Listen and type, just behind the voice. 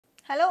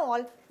Hello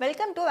all,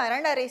 welcome to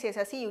RRB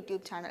SSC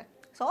YouTube channel.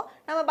 So,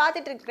 நம்ம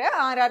பார்த்துட்டு இருக்கிற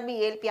RRB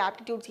ALP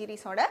aptitude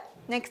series ஓட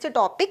next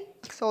topic.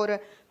 So,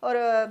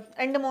 ஒரு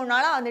 2-3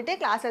 நாளா வந்துட்டு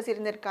classes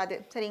இருந்திருக்காது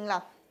சரிங்களா?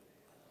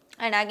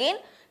 And again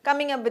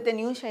coming up with a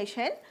new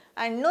session.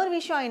 And இன்னொரு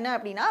விஷயம் என்ன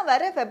அப்படின்னா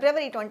வர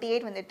February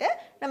 28 வந்துட்டு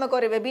நமக்கு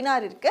ஒரு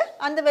வெபினார் இருக்கு.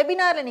 அந்த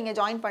வெபினார்ல நீங்க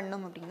ஜாயின்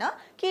பண்ணணும் அப்படின்னா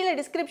கீழே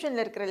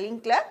டிஸ்கிரிப்ஷன்ல இருக்கிற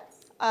லிங்க்ல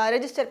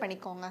ரெஜிஸ்டர்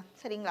பண்ணிக்கோங்க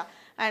சரிங்களா?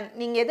 And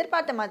நீங்க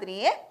எதிர்பார்த்த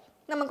மாதிரியே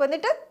நமக்கு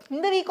வந்துட்டு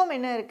இந்த வீக்கும்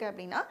என்ன இருக்குது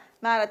அப்படின்னா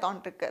மேரத்தான்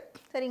இருக்குது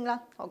சரிங்களா?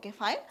 Okay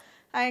fine.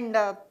 அண்ட்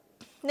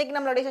இன்றைக்கி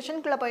நம்மளுடைய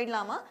செஷனுக்குள்ளே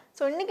போயிடலாமா?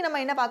 ஸோ இன்றைக்கி நம்ம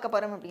என்ன பார்க்க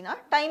போகிறோம் அப்படின்னா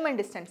டைம் அண்ட்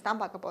டிஸ்டன்ஸ் தான்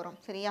பார்க்க போகிறோம்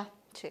சரியா?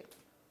 சரி.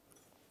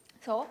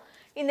 ஸோ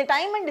இந்த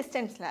டைம் அண்ட்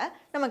டிஸ்டன்ஸில்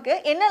நமக்கு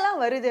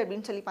என்னெல்லாம் வருது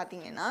அப்படின்னு சொல்லி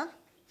பார்த்தீங்கன்னா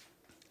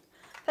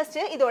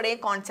ஃபஸ்ட்டு இதோடைய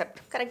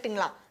கான்செப்ட்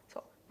கரெக்டுங்களா? So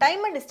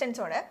time and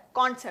டிஸ்டன்ஸோட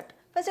concept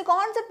first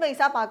concept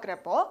வைஸாக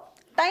பார்க்குறப்போ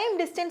டைம்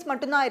டிஸ்டன்ஸ்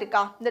மட்டும்தான்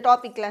இருக்கா இந்த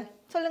டாப்பிக்கில்?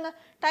 சொல்லுங்கள்.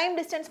 டைம்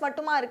டிஸ்டன்ஸ்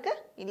மட்டுமா இருக்குது?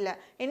 இல்லை.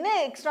 என்ன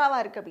எக்ஸ்ட்ராவாக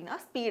இருக்குது அப்படின்னா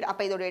ஸ்பீட்.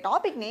 அப்போ இதோடைய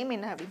டாபிக் நேம்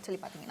என்ன அப்படின்னு சொல்லி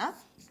பார்த்தீங்கன்னா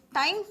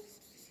டைம்,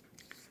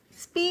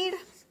 ஸ்பீட்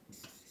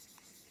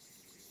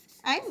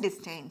அண்ட்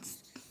டிஸ்டன்ஸ்.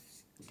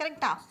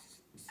 கரெக்டா?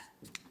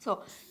 ஸோ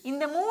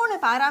இந்த 3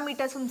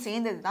 பேராமீட்டர்ஸும்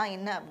சேர்ந்தது தான்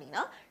என்ன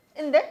அப்படின்னா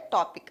இந்த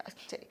டாபிக்.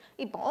 சரி,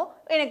 இப்போது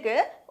எனக்கு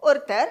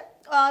ஒருத்தர்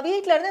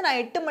வீட்டிலேருந்து நான்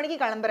 8 மணிக்கு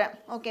கிளம்புறேன்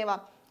ஓகேவா?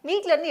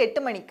 வீட்டிலேருந்து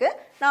 8 மணிக்கு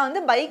நான்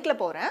வந்து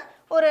பைக்கில் போகிறேன்.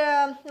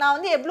 நான்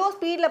வந்து எவ்வளோ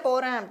ஸ்பீடில்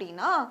போகிறேன்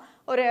அப்படின்னா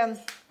ஒரு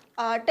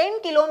 10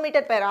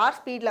 km/h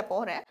ஸ்பீடில்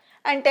போகிறேன்.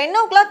 அண்ட் 10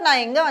 o'clock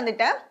நான் எங்கே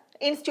வந்துட்டேன்?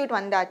 இன்ஸ்டியூட்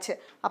வந்தாச்சு.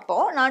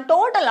 அப்போது நான்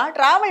டோட்டலாக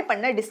ட்ராவல்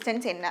பண்ண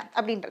டிஸ்டன்ஸ் என்ன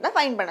அப்படின்றத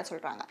ஃபைன் பண்ண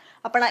சொல்கிறாங்க.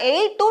 அப்போ நான்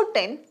 8 to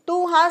 10 2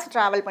 hours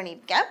ட்ராவல்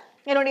பண்ணியிருக்கேன்.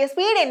 என்னுடைய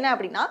ஸ்பீடு என்ன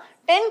அப்படின்னா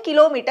 10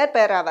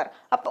 km/h.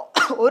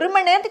 அப்போது 1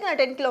 மணி நேரத்துக்கு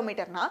நான் 10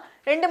 km-னா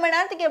 2 மணி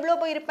நேரத்துக்கு எவ்வளோ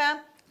போயிருப்பேன்?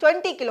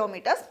 20 km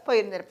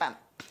போயிருந்திருப்பேன்.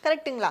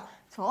 கரெக்டுங்களா?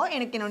 ஸோ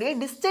எனக்கு என்னுடைய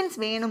டிஸ்டன்ஸ்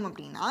வேணும்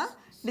அப்படின்னா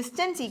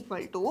distance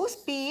equal to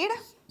speed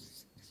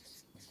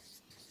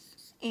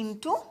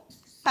into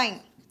time.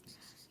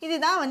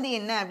 இதுதான் வந்து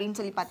என்ன அப்படின்னு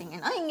சொல்லி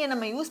பார்த்தீங்கன்னா இங்கே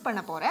நம்ம யூஸ்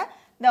பண்ண போகிற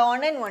the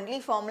one and only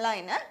formula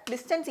என்ன?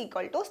 distance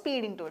equal to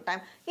speed into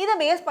time. இதை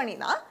பேஸ் பண்ணி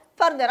தான்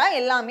ஃபர்தராக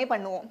எல்லாமே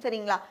பண்ணுவோம்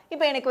சரிங்களா?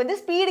 இப்போ எனக்கு வந்து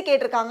ஸ்பீடு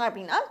கேட்டிருக்காங்க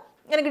அப்படின்னா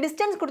எனக்கு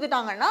டிஸ்டன்ஸ்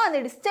கொடுத்துட்டாங்கன்னா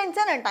அந்த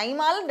டிஸ்டன்ஸை நான்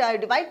டைமால்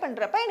டிவைட்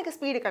பண்ணுறப்ப எனக்கு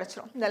ஸ்பீடு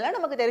கிடச்சிரும். இதெல்லாம்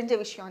நமக்கு தெரிஞ்ச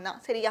விஷயம்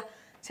தான் சரியா?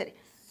 சரி,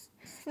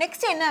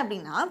 நெக்ஸ்ட் என்ன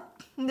அப்படின்னா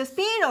இந்த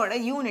ஸ்பீடோட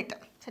யூனிட்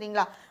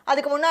சரிங்களா?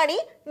 அதுக்கு முன்னாடி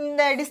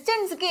இந்த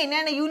டிஸ்டன்ஸுக்கு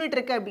என்னென்ன யூனிட்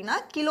இருக்குது அப்படின்னா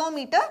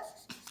கிலோமீட்டர்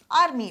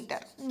ஆர்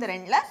மீட்டர், இந்த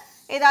ரெண்டில்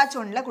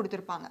ஏதாச்சும் ஒன்றில்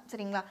கொடுத்துருப்பாங்க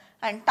சரிங்களா?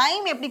 அண்ட்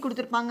டைம் எப்படி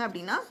கொடுத்துருப்பாங்க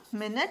அப்படின்னா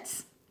மினிட்ஸ்,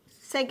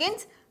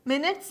 செகண்ட்ஸ்,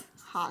 மினிட்ஸ்,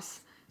 ஹார்ஸ்,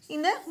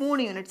 இந்த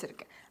 3 யூனிட்ஸ்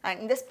இருக்குது.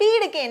 அண்ட் இந்த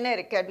ஸ்பீடுக்கு என்ன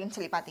இருக்குது அப்படின்னு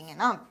சொல்லி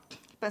பார்த்தீங்கன்னா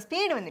இப்போ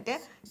ஸ்பீடு வந்துட்டு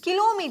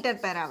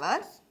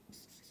km/h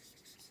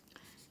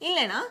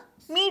இல்லைனா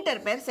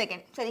மீட்டர்/s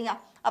சரிங்களா?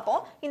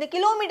 அப்போது இந்த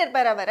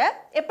km/h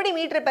எப்படி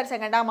மீட்டர்/s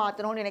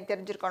மாற்றணும்னு எனக்கு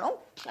தெரிஞ்சிருக்கணும்.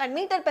 அண்ட்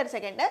மீட்டர்/s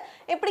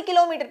எப்படி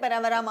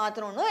km/h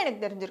மாற்றணும்னு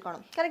எனக்கு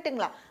தெரிஞ்சிருக்கணும்.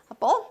 கரெக்டுங்களா?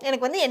 அப்போது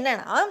எனக்கு வந்து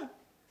என்னென்னா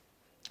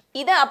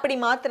இதை அப்படி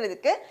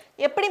மாற்றுறதுக்கு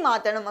எப்படி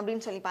மாற்றணும்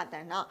அப்படின்னு சொல்லி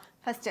பார்த்தேன்னா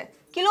ஃபஸ்ட்டு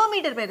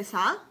கிலோமீட்டர்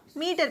பெருசா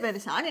மீட்டர்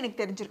பெருசான்னு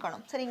எனக்கு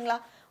தெரிஞ்சிருக்கணும் சரிங்களா?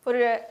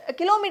 ஒரு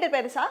கிலோமீட்டர்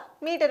பெருசா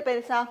மீட்டர்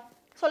பெருசா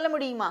சொல்ல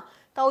முடியுமா?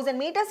 1000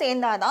 மீட்டர்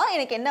சேர்ந்தாதான்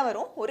எனக்கு என்ன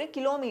வரும்? ஒரு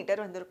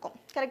கிலோமீட்டர் வந்திருக்கும்.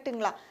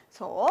 கரெக்டுங்களா?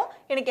 ஸோ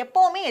எனக்கு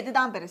எப்போவுமே எது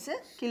தான் பெருசு?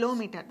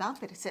 கிலோமீட்டர் தான்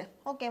பெருசு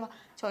ஓகேவா?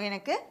 ஸோ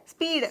எனக்கு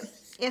ஸ்பீடு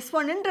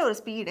S1ன்ற ஒரு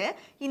ஸ்பீடு,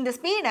 இந்த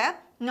ஸ்பீடை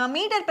நான்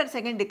மீட்டர்/s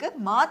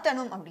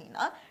மாற்றணும்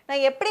அப்படின்னா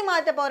நான் எப்படி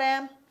மாற்ற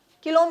போகிறேன்?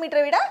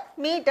 கிலோமீட்டரை விட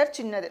மீட்டர்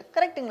சின்னது.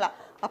 கரெக்டுங்களா?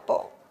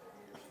 அப்போது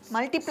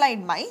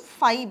மல்டிப்ளைட் பை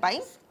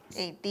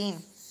 5/18.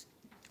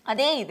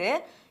 அதே இது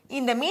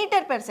இந்த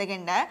மீட்டர்/s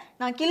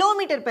நான்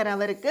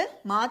km/h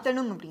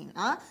மாற்றணும்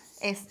அப்படின்னா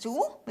S2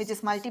 which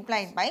is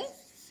multiplied by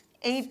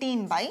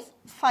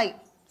 18/5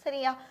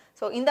 சரியா?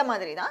 ஸோ இந்த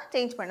மாதிரி தான்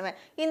சேஞ்ச் பண்ணுவேன்.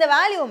 இந்த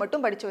வேல்யூவை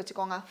மட்டும் படித்து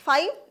வச்சுக்கோங்க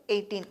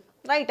 5/18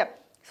 ரைட்டு.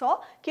 ஸோ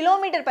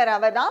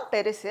km/h தான்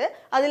பெருசு,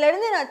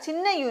 அதுலேருந்து நான்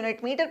சின்ன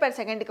யூனிட்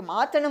மீட்டர்/s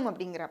மாற்றணும்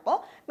அப்படிங்கிறப்போ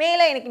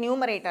மேலே எனக்கு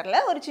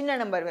நியூமரேட்டரில் ஒரு சின்ன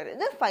நம்பர்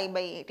வருது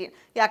 5/18.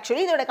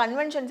 ஆக்சுவலி இதோட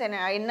கன்வென்ஷன்ஸ்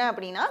என்ன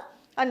அப்படின்னா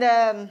அந்த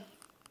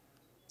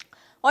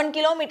 1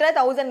 kilometer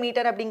 1000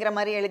 மீட்டர் அப்படிங்கிற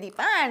மாதிரி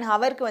எழுதிப்பேன். அண்ட்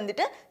ஹவருக்கு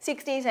வந்துட்டு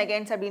 60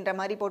 seconds அப்படின்ற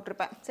மாதிரி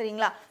போட்டிருப்பேன்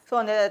சரிங்களா? ஸோ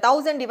அந்த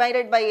 1000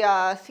 divided by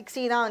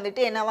 60 தான்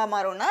வந்துட்டு என்னவா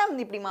மாறும்னா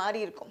இப்படி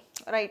மாறி இருக்கும்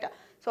ரைட்டா?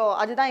 ஸோ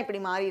அதுதான்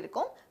இப்படி மாறி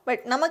இருக்கும்.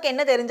 பட் நமக்கு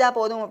என்ன தெரிஞ்சால்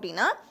போதும்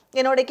அப்படின்னா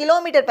என்னோடய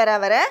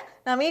km/h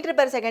நான்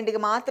மீட்டர்/s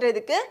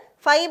மாற்றுறதுக்கு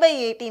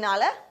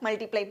 5/18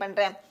 மல்டிப்ளை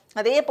பண்ணுறேன்.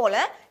 அதே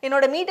போல்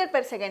என்னோட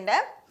மீட்டர்/s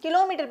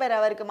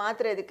km/h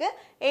மாற்றுறதுக்கு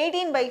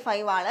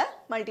 18/5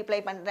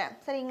 மல்டிப்ளை பண்ணுறேன்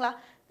சரிங்களா?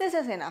 This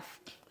is enough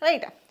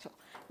right? So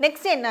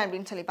next என்ன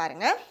அப்படின்னு சொல்லி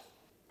பாருங்கள்.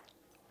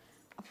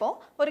 அப்போது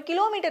ஒரு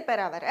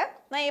km/h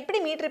நான் எப்படி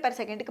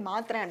மீட்டர்/s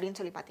மாற்றுறேன் அப்படின்னு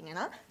சொல்லி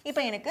பார்த்தீங்கன்னா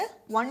இப்போ எனக்கு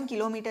 1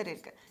 kilometer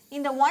இருக்குது.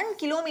 இந்த 1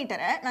 kilometer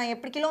நான்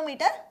எப்படி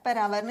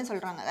km/hன்னு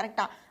சொல்கிறாங்க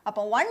கரெக்டாக?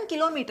 அப்போ 1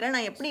 kilometer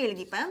நான் எப்படி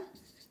எழுதிப்பேன்?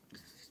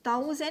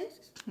 1000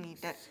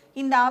 மீட்டர்.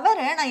 இந்த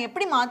ஹவரை நான்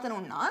எப்படி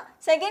மாற்றணும்னா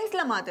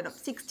செகண்ட்ஸில் மாற்றணும்.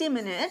 60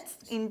 minutes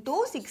into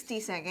 60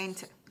 seconds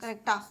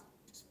கரெக்டாக?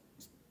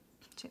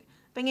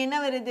 இப்போ இங்கே என்ன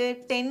வருது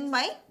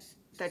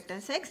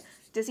 10/36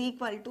 which is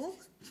equal to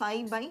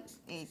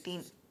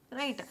 5/18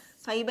 right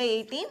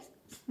 5/18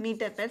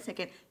 metre per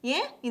second.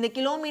 ஏன் இந்த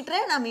கிலோமீட்டரை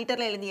நான்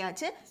மீட்டரில்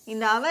எழுதியாச்சு,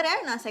 இந்த ஹவரை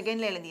நான்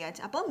செகண்டில்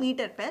எழுதியாச்சு, அப்போ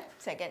மீட்டர் பெர்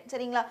செகண்ட்.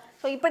 சரிங்களா?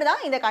 ஸோ இப்படி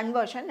தான் இந்த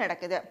கன்வர்ஷன்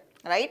நடக்குது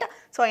ரைட்.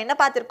 ஸோ என்ன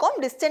பார்த்துருக்கோம்,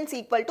 distance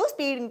equal to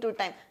speed into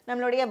time,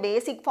 நம்மளுடைய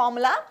பேசிக்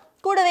ஃபார்முலா.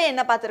 கூடவே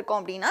என்ன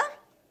பார்த்துருக்கோம் அப்படின்னா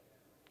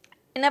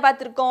என்ன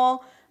பார்த்துருக்கோம்,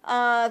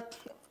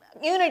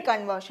 யூனிட்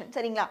கன்வர்ஷன்.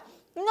 சரிங்களா?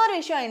 இன்னொரு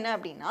விஷயம் என்ன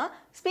அப்படின்னா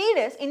speed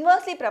is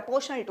inversely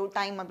proportional to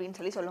time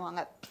அப்படின்னு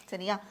சொல்லுவாங்க.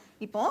 சரியா?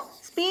 இப்போ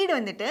ஸ்பீடு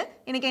வந்துட்டு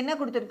எனக்கு என்ன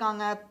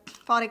கொடுத்துருக்காங்க,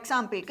 ஃபார்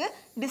எக்ஸாம்பிளுக்கு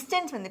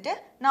டிஸ்டன்ஸ் வந்துட்டு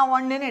நான்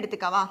 1ன்னு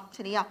எடுத்துக்கவா.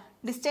 சரியா?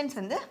 டிஸ்டன்ஸ்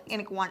வந்து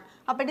எனக்கு 1.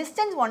 அப்போ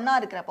டிஸ்டன்ஸ் 1ஆக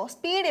இருக்கிறப்போ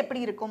ஸ்பீடு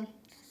எப்படி இருக்கும்,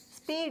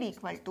 ஸ்பீட்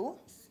ஈக்குவல் டு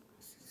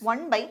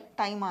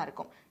 1/டைமாக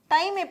இருக்கும்.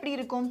 டைம் எப்படி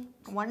இருக்கும்,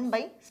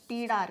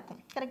 1/ஸ்பீடாக இருக்கும்.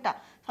 கரெக்டாக?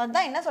 ஸோ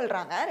அதுதான் என்ன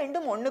சொல்கிறாங்க,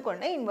 ரெண்டும் ஒன்றுக்கு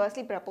ஒன்று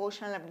இன்வர்ஸ்லி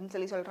ப்ரப்போர்ஷனல்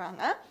அப்படின்னு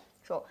சொல்கிறாங்க.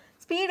 ஸோ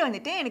ஸ்பீடு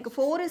வந்துட்டு எனக்கு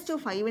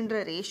 4:5ன்ற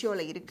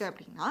ரேஷியோவில் இருக்குது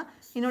அப்படின்னா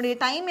என்னுடைய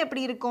டைம்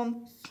எப்படி இருக்கும்,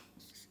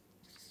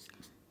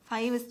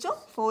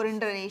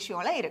 5:4ன்ற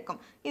ரேஷியோவில் இருக்கும்.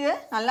 இது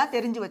நல்லா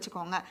தெரிஞ்சு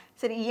வச்சுக்கோங்க.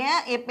 சரி,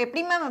 ஏன்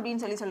எப்படி மேம்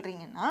அப்படின்னு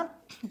சொல்கிறீங்கன்னா,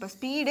 இப்போ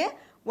ஸ்பீடு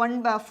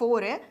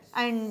 1/4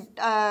 அண்ட்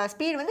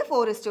ஸ்பீடு வந்து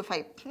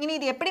 4:5. இனி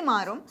இது எப்படி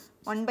மாறும்,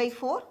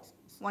 1/4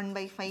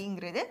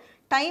 1/5ங்கிறது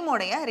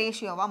டைமோடைய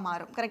ரேஷியோவாக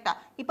மாறும். கரெக்டாக?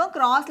 இப்போ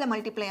கிராஸில்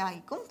மல்டிப்ளை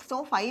ஆகிக்கும். ஸோ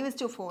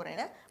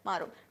 5:4ன்னு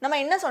மாறும். நம்ம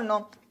என்ன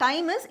சொன்னோம்,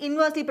 time is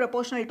inversely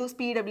proportional to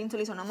speed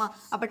அப்படின்னு சொன்னோமா.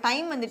 அப்போ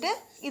டைம் வந்துட்டு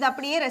இது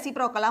அப்படியே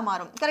ரெசிப்ரோக்கலாக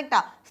மாறும்.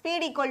 கரெக்டாக?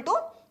 ஸ்பீட் ஈக்குவல் டு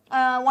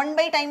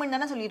 1/டைம்னு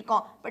தானே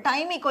சொல்லியிருக்கோம். இப்போ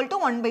டைம் ஈக்குவல் டு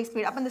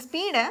 1/ஸ்பீட். அப்போ இந்த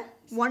ஸ்பீடை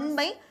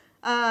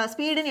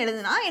 1/ஸ்பீடுன்னு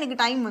எழுதுனா எனக்கு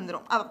டைம்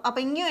வந்துடும். அப்போ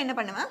இங்கேயும் என்ன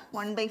பண்ணுவேன்,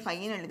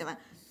 1/5ன்னு எழுதுவேன்.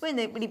 இப்போ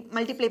இந்த இப்படி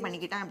மல்டிப்ளை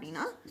பண்ணிக்கிட்டேன்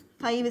அப்படின்னா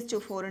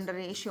 5:4ன்ற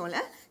ரேஷியோவில்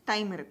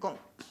டைம் இருக்கும்.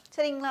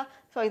 சரிங்களா?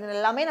 ஸோ இது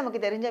எல்லாமே நமக்கு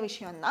தெரிஞ்ச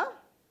விஷயம்தான்.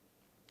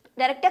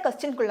 டைரெக்டாக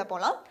கொஸ்டின்குள்ளே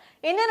போகலாம்.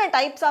 என்னென்ன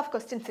டைப்ஸ் ஆஃப்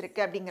கொஸ்டின்ஸ்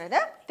இருக்குது அப்படிங்கிறத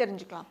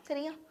தெரிஞ்சுக்கலாம்.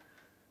 சரியா?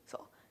 So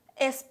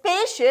a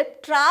spaceship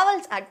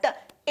travels at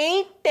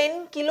 810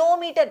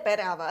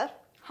 km/h.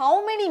 How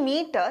many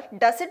meter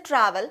does it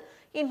travel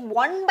in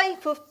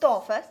 1/5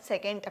 of a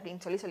second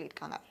அப்படின்னு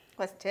சொல்லியிருக்காங்க.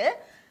 ஃபஸ்ட்டு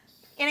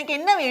எனக்கு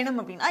என்ன வேணும்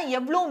அப்படின்னா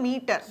எவ்வளோ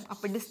மீட்டர்,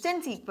 அப்போ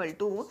distance equal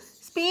to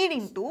speed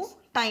into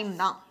time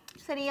தான்.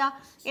 சரியா?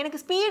 எனக்கு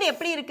ஸ்பீடு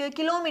எப்படி இருக்குது,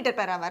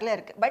 km/h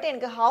இருக்குது. பட்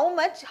எனக்கு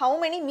ஹவு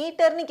மெனி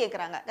மீட்டர்னு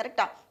கேட்குறாங்க.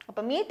 கரெக்டாக?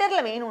 அப்போ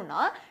மீட்டரில் வேணும்னா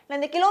நான்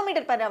இந்த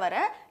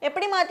km/h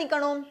எப்படி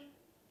மாற்றிக்கணும்,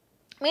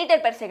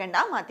 மீட்டர் பெர்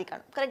செகண்டாக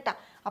மாற்றிக்கணும். கரெக்டாக?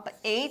 அப்போ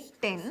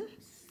 810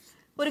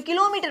 ஒரு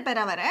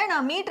km/h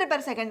நான் மீட்டர்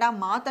பெர் செகண்டாக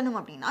மாற்றணும்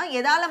அப்படின்னா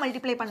எதால்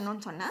மல்டிப்ளை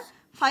பண்ணணும்னு சொன்னேன்,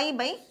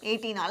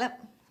 5/18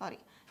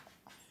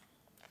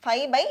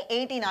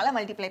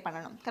 மல்டிப்ளை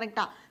பண்ணணும்.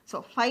 கரெக்டாக? ஸோ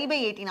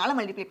 5/18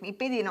 மல்டிப்ளை பண்ணி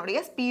இப்போ இது என்னுடைய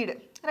ஸ்பீடு.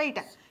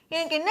 ரைட்டு?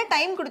 எனக்கு என்ன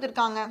டைம்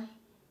கொடுத்துருக்காங்க,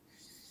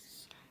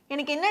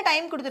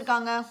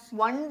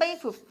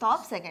 1/5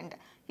 ஆஃப் செகண்ட்.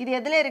 இது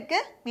எதில்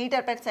இருக்குது,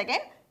 மீட்டர் பெர்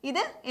செகண்ட்.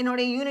 இது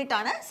என்னுடைய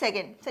யூனிட்டான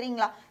செகண்ட்.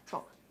 சரிங்களா? ஸோ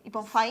இப்போ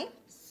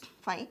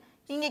 5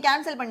 இங்கே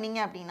கேன்சல் பண்ணிங்க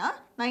அப்படின்னா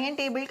 9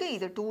 டேபிளுக்கு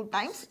இது 2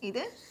 டைம்ஸ்,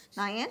 இது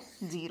 9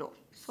 0.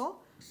 ஸோ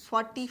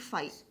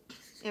 45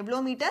 எவ்வளோ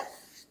மீட்டர்,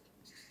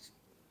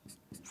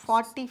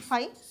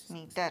 45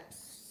 மீட்டர்.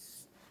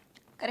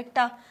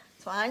 கரெக்டா?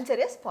 So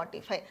answer is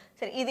 45.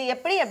 சரி, இது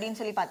எப்படி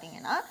அப்படின்னு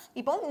பார்த்தீங்கன்னா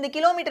இப்போ இந்த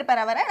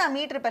km/h நான்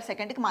மீட்டர் பெர்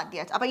செகண்டுக்கு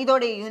மாற்றியாச்சு. அப்போ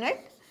இதோட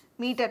unit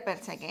metre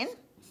per second.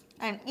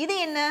 And இது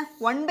என்ன,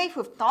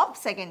 1/5 ஆஃப்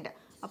செகண்ட்.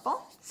 அப்போ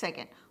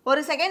செகண்ட்,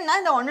 ஒரு செகண்ட்னா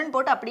இந்த 1ன்னு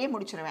போட்டு அப்படியே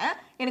முடிச்சிருவேன்.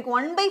 எனக்கு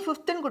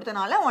 1/5ன்னு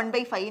கொடுத்தனால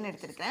 1/5ன்னு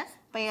எடுத்துருக்கேன்.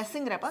 இப்போ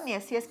எஸ்ங்கிறப்ப அந்த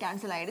எஸ்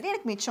கேன்சல் ஆகிடுது.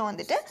 எனக்கு மிச்சம்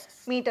வந்துட்டு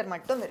மீட்டர்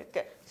மட்டும்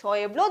இருக்குது. ஸோ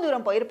எவ்வளோ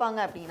தூரம் போயிருப்பாங்க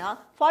அப்படின்னா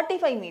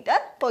 45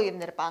 மீட்டர்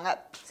போயிருந்திருப்பாங்க.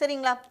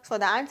 சரிங்களா? So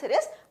the answer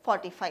is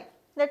 45.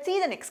 Let's see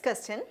the next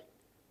question.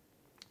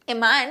 A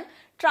man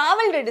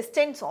traveled a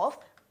distance of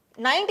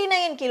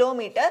 99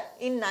 km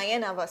in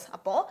 9 hours.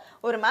 அப்போ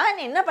ஒரு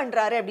மேன் என்ன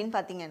பண்ணுறாரு அப்படின்னு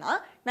பார்த்தீங்கன்னா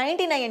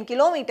 99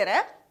 கிலோமீட்டரை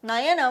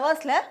 9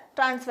 ஹவர்ஸில்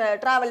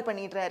ட்ராவல்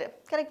பண்ணிடுறாரு.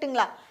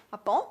 கரெக்டுங்களா?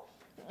 அப்போ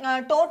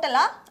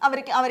டோட்டலாக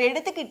அவர்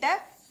எடுத்துக்கிட்ட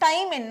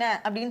டைம் என்ன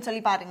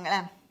அப்படின்னு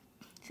பாருங்களேன்.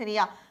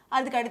 சரியா?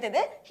 அதுக்கு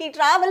அடுத்தது he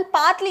travel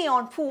partly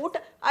on foot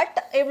at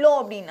எவ்வளோ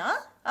அப்படின்னா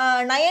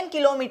 9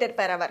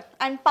 km/h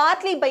and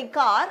partly by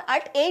car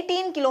at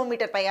 18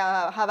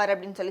 km/h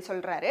அப்படின்னு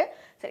சொல்கிறாரு.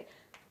 சரி,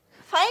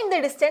 find the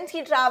distance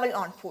he travel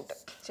on foot.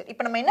 சரி,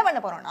 இப்போ நம்ம என்ன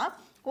பண்ண போகிறோம்னா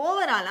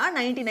ஓவராலாக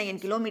 99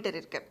 கிலோமீட்டர்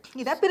இருக்குது.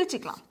 இதை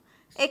பிரிச்சுக்கலாம்.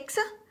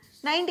 X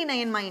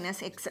 99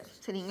 minus X.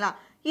 சரிங்களா?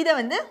 இதை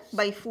வந்து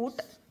பை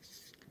ஃபுட்,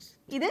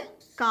 இது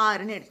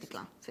காருன்னு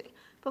எடுத்துக்கலாம். சரி,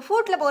 இப்போ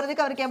ஃபுட்டில்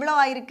போகிறதுக்கு அவருக்கு எவ்வளோ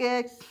ஆயிருக்கு,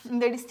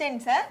 இந்த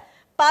டிஸ்டன்ஸை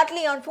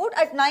partly on food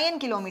at 9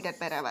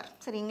 km/h.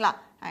 சரிங்களா?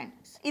 அண்ட்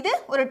இது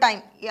ஒரு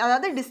டைம்,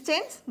 அதாவது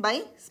டிஸ்டன்ஸ் பை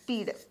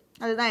ஸ்பீடு,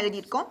 அதுதான்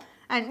எழுதியிருக்கோம்.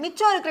 அண்ட்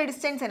மிச்சம் இருக்கிற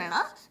டிஸ்டன்ஸ்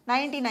என்னென்னா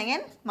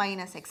 99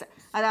 மைனஸ் எக்ஸ்.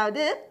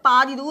 அதாவது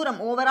பாதி தூரம்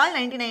ஓவரால்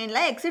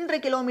 99ல் எக்ஸ்ன்ற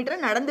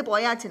கிலோமீட்டர் நடந்து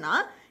போயாச்சுன்னா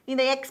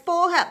இந்த எக்ஸ்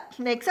போக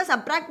இந்த எக்ஸை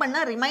சப்ராக்ட்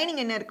பண்ணால்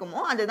ரிமைனிங் என்ன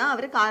இருக்குமோ அதுதான்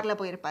அவர் காரில்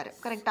போயிருப்பார்.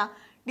 கரெக்டாக?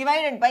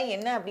 டிவைடட் பை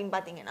என்ன அப்படின்னு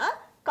பார்த்தீங்கன்னா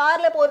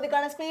காரில்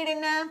போகிறதுக்கான ஸ்பீடு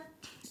என்ன,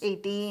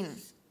 18.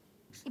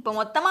 இப்போ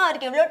மொத்தமாக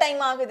அவருக்கு எவ்வளோ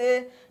டைம் ஆகுது?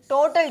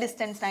 டோட்டல்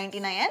டிஸ்டன்ஸ்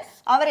 99,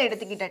 அவர்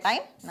எடுத்துக்கிட்ட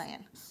டைம் 9,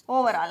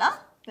 ஓவராலாக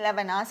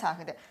 11 hours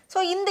ஆகுது. ஸோ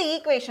இந்த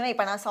ஈக்குவேஷனை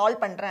இப்போ நான்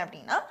சால்வ் பண்ணுறேன்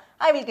அப்படின்னா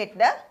I will get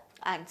the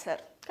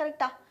answer.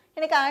 கரெக்டாக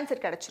எனக்கு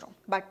ஆன்சர் கிடச்சிரும்.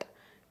 பட்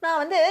நான்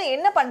வந்து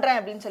என்ன பண்ணுறேன்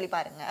அப்படின்னு சொல்லி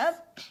பாருங்கள்.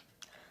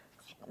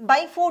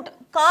 பை ஃபுட்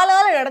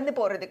காலால் நடந்து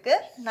போகிறதுக்கு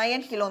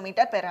 9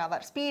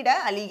 km/h ஸ்பீடை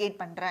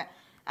அலிகேட் பண்ணுறேன்.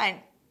 அண்ட்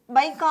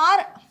பை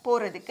கார்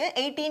போகிறதுக்கு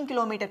 18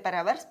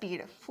 km/h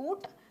ஸ்பீடு.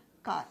 ஃபுட்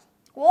கார்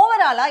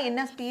ஓவராலாக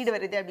என்ன ஸ்பீடு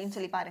வருது அப்படின்னு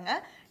சொல்லி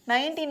பாருங்கள்.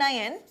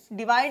 99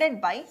 டிவைடட்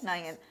பை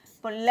 9,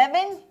 இப்போ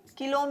 11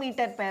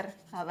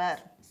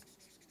 km/h.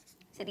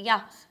 சரியா?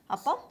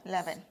 அப்போ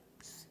 11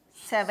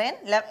 7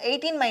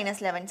 18 -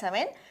 11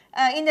 7.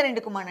 இந்த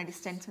ரெண்டுக்குமான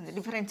டிஸ்டன்ஸ் வந்து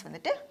டிஃபரன்ஸ்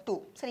வந்துட்டு 2.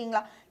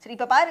 சரிங்களா? சரி,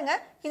 இப்போ பாருங்க,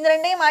 இந்த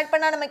ரெண்டையும் ஆட்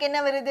பண்ணால் நமக்கு என்ன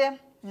வருது?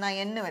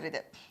 9 வருது.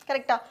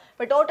 கரெக்டா?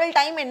 இப்போ டோட்டல்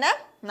டைம் என்ன?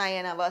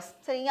 9 hours.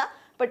 சரிங்களா?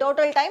 இப்போ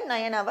டோட்டல் டைம்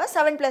 9 hours.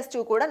 7 +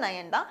 2 கூட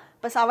 9 தான்.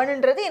 இப்போ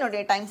 7ன்றது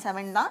என்னுடைய டைம்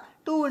 7 தான்.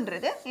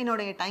 2ன்றது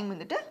என்னுடைய டைம்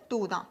வந்துட்டு 2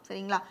 தான்.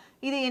 சரிங்களா?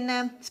 இது என்ன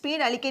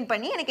ஸ்பீட் அலிகேட்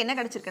பண்ணி எனக்கு என்ன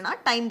கிடச்சிருக்குன்னா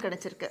டைம்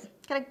கிடச்சிருக்கு.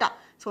 கரெக்டா?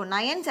 So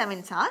 9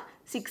 7s are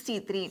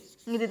 63.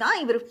 இதுதான்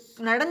இவர்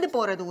நடந்து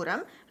போகிற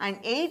தூரம். And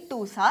 8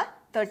 2s are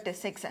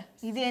 36.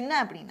 இது என்ன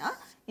அப்படின்னா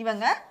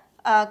இவங்க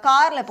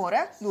காரில் போகிற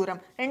தூரம்.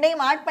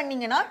 ரெண்டையும் ஆட்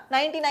பண்ணிங்கன்னா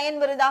 99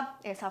 வருதா?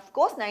 எஸ்,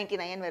 அஃப்கோர்ஸ்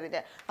 99 வருது.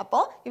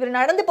 அப்போது இவர்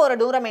நடந்து போகிற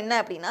தூரம் என்ன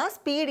அப்படின்னா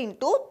speed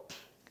into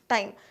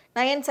time.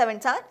 9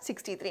 7s are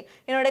 63.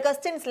 என்னோட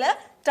கொஸ்டின்ஸில்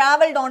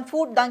ட்ராவல்ட் ஆன்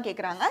ஃபுட் தான்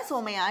கேட்குறாங்க. So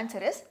my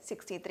answer is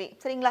 63.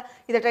 சரிங்களா?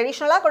 இதை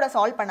ட்ரெடிஷ்னலாக கூட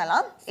சால்வ்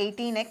பண்ணலாம்.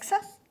 18x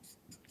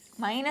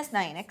minus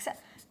 9x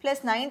plus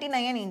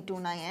 99 into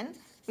 9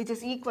 which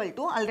is equal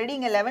to, already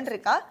இங்கே 11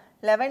 இருக்கா,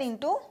 11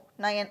 into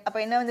 9. அப்போ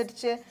என்ன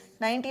வந்துடுச்சு?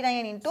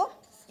 99 into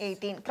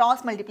 18.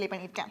 கிராஸ் மல்டிப்ளை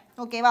பண்ணியிருக்கேன்.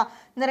 ஓகேவா?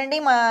 இந்த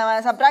ரெண்டையும்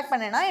சப்ராக்ட்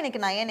பண்ணேன்னா எனக்கு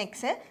 9x.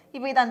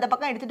 இப்போ இதை அந்த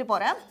பக்கம் எடுத்துகிட்டு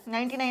போகிறேன்.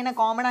 99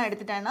 காமனாக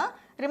எடுத்துட்டேன்னா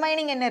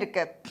ரிமைனிங் என்ன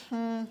இருக்குது?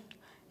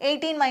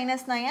 18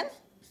 minus 9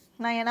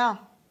 9ஆ?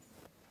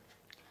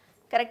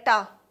 கரெக்டா?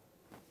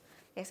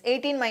 எஸ்,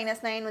 18 minus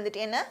 9 வந்துட்டு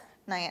என்ன?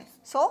 9.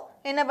 ஸோ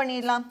என்ன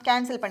பண்ணிடலாம்?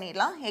 கேன்சல்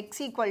பண்ணிடலாம்.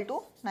 x equal to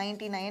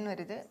 99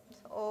 வருது.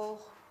 ஸோ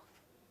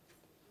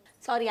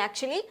சாரி,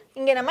 ஆக்சுவலி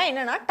இங்கே நம்ம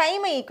என்னென்னா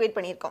டைமை ஈக்குவேட்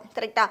பண்ணியிருக்கோம்.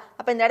 கரெக்டாக?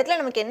 அப்போ இந்த இடத்துல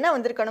நமக்கு என்ன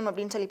வந்திருக்கணும்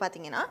அப்படின்னு சொல்லி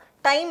பார்த்தீங்கன்னா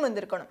டைம்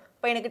வந்திருக்கணும்.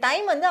 இப்போ எனக்கு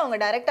டைம் வந்து அவங்க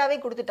டைரெக்டாகவே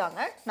கொடுத்துட்டாங்க.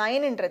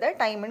 9ன்றதை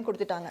டைம்னு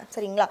கொடுத்துட்டாங்க.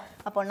 சரிங்களா?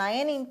 அப்போ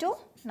 9 into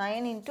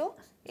 9 into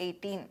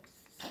 18.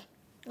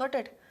 Got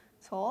it?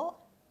 So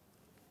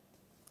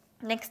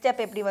next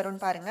step எப்படி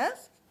வரும்னு பாருங்கள்.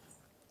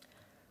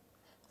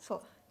 ஸோ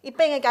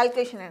இப்போ எங்கள்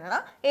கால்குலேஷன் என்னென்னா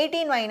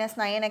 18 minus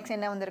 9x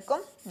என்ன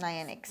வந்திருக்கும்?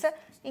 9x.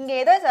 இங்கே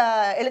எதை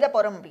எழுத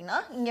போகிறோம் அப்படின்னா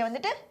இங்கே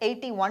வந்துட்டு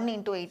 81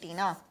 into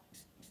 18ஆ?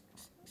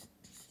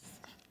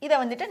 இதை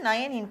வந்துட்டு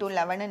 9 into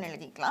 11ன்னு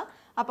எழுதிக்கலாம்.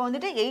 அப்போ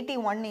வந்துட்டு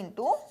 81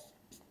 into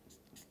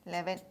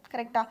 11.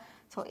 கரெக்டாக?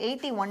 ஸோ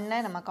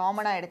 81 நம்ம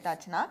காமனாக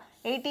எடுத்தாச்சுன்னா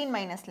 18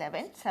 minus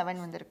 11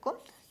 7 வந்திருக்கும்.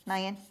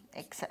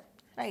 9x.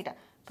 ரைட்டா?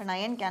 இப்போ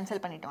 9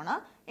 கேன்சல் பண்ணிட்டோன்னா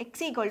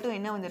x equal to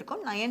என்ன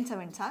வந்திருக்கும்? 9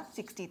 7s are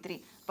 63.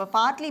 இப்போ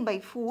பார்ட்லி பை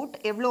ஃபுட்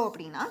எவ்வளோ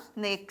அப்படின்னா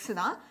இந்த x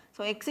தான்.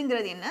 ஸோ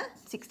எக்ஸுங்கிறது என்ன?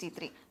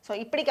 63. ஸோ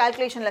இப்படி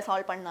கால்குலேஷனில்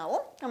சால்வ்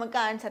பண்ணாவும் நமக்கு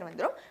ஆன்சர்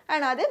வந்துடும்.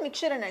 அண்ட் அது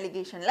மிக்சர் அண்ட்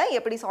அலிகேஷனில்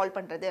எப்படி சால்வ்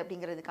பண்ணுறது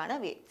அப்படிங்கிறதுக்கான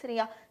வே.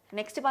 சரியா?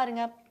 நெக்ஸ்ட்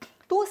பாருங்கள்.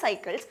 2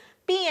 cycles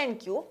P and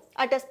Q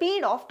at a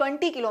speed of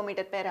 20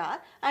 km/h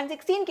and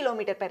 16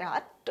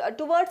 km/h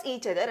towards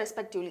each other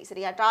respectively.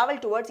 சரியா? travel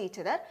towards each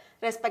other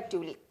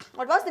respectively.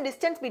 What was the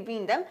distance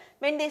between them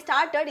when they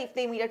started if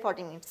they meet at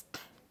 40 minutes?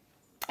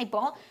 இப்போ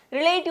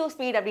relative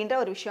speed அப்படின்ற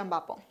ஒரு விஷயம்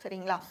பார்ப்போம்.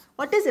 சரிங்களா?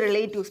 What is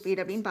relative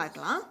speed அப்படின்னு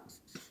பார்க்கலாம்.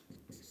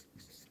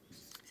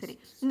 சரி,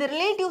 இந்த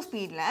ரிலேட்டிவ்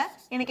ஸ்பீடில்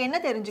எனக்கு என்ன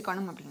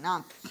தெரிஞ்சுக்கணும் அப்படின்னா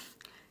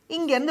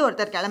இங்கேருந்து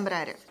ஒருத்தர்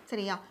கிளம்புறாரு.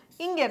 சரியா?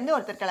 இங்கேருந்து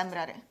ஒருத்தர்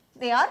கிளம்புறாரு.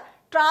 They are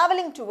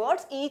travelling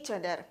towards each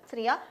other.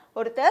 சரியா?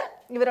 ஒருத்தர்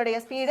இவருடைய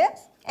ஸ்பீடு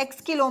x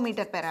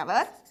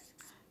km/h,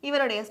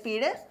 இவருடைய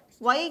ஸ்பீடு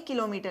y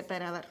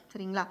km/h.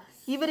 சரிங்களா?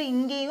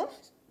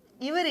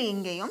 இவர்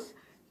இங்கேயும்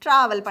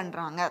ட்ராவல்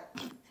பண்ணுறாங்க.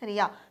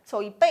 சரியா? ஸோ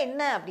இப்போ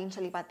என்ன அப்படின்னு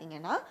சொல்லி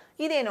பார்த்தீங்கன்னா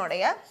இது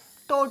என்னுடைய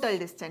டோட்டல்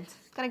டிஸ்டன்ஸ்.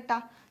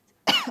 கரெக்டாக?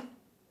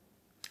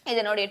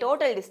 இதனுடைய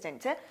டோட்டல்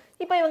டிஸ்டன்ஸு.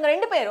 இப்போ இவங்க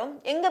ரெண்டு பேரும்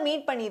எங்கே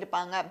மீட்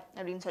பண்ணியிருப்பாங்க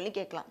அப்படின்னு சொல்லி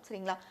கேட்கலாம்.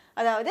 சரிங்களா?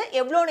 அதாவது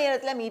எவ்வளோ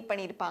நேரத்தில் மீட்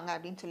பண்ணியிருப்பாங்க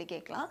அப்படின்னு சொல்லி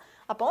கேட்கலாம்.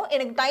 அப்போது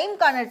எனக்கு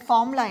டைம்க்கான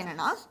ஃபார்முலா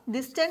என்னென்னா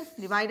டிஸ்டன்ஸ்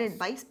டிவைடட்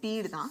பை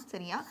ஸ்பீடு தான்.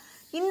 சரியா?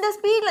 இந்த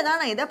ஸ்பீடில் தான்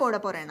நான் எதை போட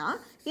போகிறேன்னா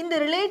இந்த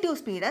ரிலேட்டிவ்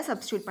ஸ்பீடை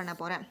சப்ஸ்டியூட் பண்ண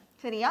போகிறேன்.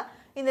 சரியா?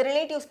 இந்த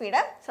ரிலேட்டிவ்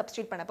ஸ்பீடை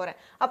சப்ஸ்டியூட் பண்ண போகிறேன்.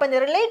 அப்போ இந்த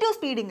ரிலேட்டிவ்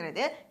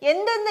ஸ்பீடுங்கிறது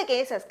எந்தெந்த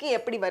கேசஸ்க்கு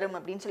எப்படி வரும்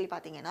அப்படின்னு சொல்லி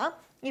பார்த்தீங்கன்னா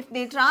if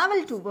they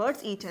travel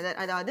towards each other,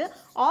 அதாவது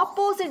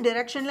ஆப்போசிட்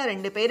டிரெக்ஷனில்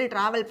ரெண்டு பேர்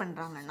ட்ராவல்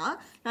பண்ணுறாங்கன்னா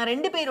நான்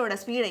ரெண்டு பேரோட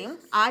ஸ்பீடையும்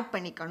ஆட்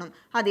பண்ணிக்கணும்.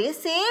 அதே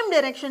சேம்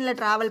டிரெக்ஷனில்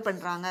ட்ராவல்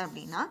பண்ணுறாங்க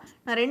அப்படின்னா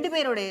நான் ரெண்டு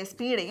பேரோடைய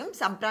ஸ்பீடையும்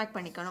சப்ட்ராக்ட்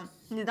பண்ணிக்கணும்.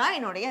 இதுதான்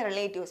என்னுடைய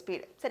ரிலேட்டிவ்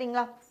ஸ்பீடு.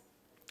 சரிங்களா?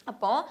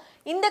 அப்போது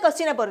இந்த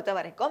கொஸ்டினை பொறுத்த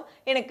வரைக்கும்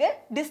எனக்கு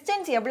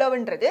டிஸ்டன்ஸ்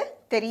எவ்வளவுன்றது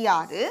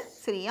தெரியாது.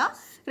 சரியா?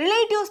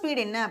 ரிலேட்டிவ்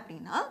ஸ்பீடு என்ன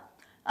அப்படின்னா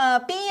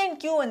P and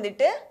Q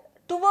வந்துட்டு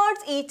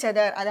டுவர்ட்ஸ் ஈச்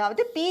அதர்,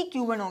 அதாவது பி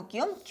கியூவை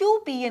நோக்கியும் கியூ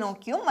பியை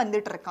நோக்கியும்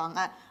வந்துட்டு இருக்காங்க.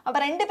 அப்போ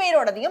ரெண்டு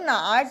பேரோடதையும்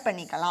நான் ஆட்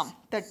பண்ணிக்கலாம்.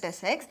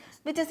 36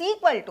 which is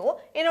equal to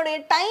என்னுடைய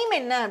டைம்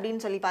என்ன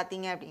அப்படின்னு சொல்லி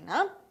பார்த்தீங்க அப்படின்னா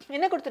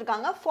என்ன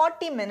கொடுத்துருக்காங்க,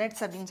 40 minutes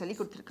அப்படின்னு சொல்லி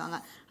கொடுத்துருக்காங்க.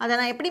 அதை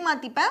நான் எப்படி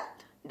மாற்றிப்பேன்,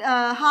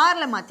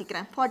 ஹாரில்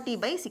மாற்றிக்கிறேன்.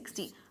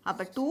 40/60.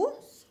 அப்போ 2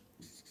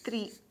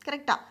 3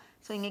 கரெக்டாக.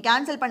 ஸோ இங்கே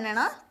கேன்சல்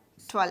பண்ணேன்னா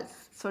 12.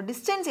 ஸோ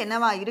டிஸ்டன்ஸ்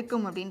என்னவா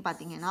இருக்கும் அப்படின்னு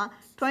பார்த்தீங்கன்னா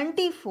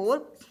 24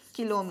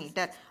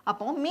 கிலோமீட்டர்.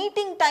 அப்போ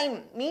மீட்டிங்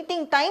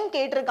டைம்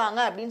கேட்டிருக்காங்க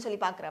அப்படின்னு சொல்லி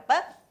பார்க்குறப்ப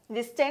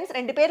டிஸ்டன்ஸ்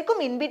ரெண்டு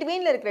பேருக்கும்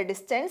இன்பிட்வீனில் இருக்கிற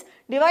டிஸ்டன்ஸ்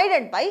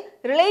டிவைடட் பை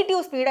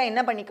ரிலேட்டிவ் ஸ்பீடை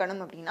என்ன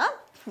பண்ணிக்கணும் அப்படின்னா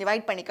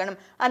டிவைட் பண்ணிக்கணும்.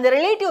 அந்த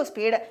ரிலேட்டிவ்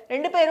ஸ்பீடு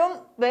ரெண்டு பேரும்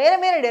வேறு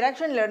வேறு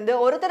டிரெக்ஷன்லேருந்து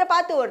ஒருத்தரை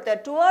பார்த்து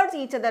ஒருத்தர் டுவர்ட்ஸ்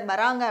ஈச் அதர்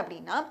வராங்க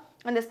அப்படின்னா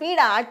அந்த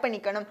ஸ்பீடை ஆட்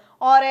பண்ணிக்கணும்.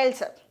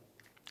 ஆர்எல்ஸ்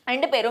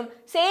ரெண்டு பேரும்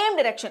சேம்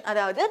டிரெக்ஷன்,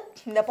 அதாவது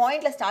இந்த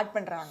பாயிண்டில் ஸ்டார்ட்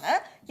பண்ணுறாங்க,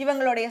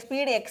 இவங்களுடைய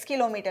ஸ்பீடு x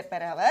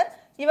km/h,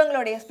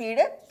 இவங்களுடைய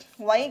ஸ்பீடு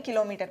y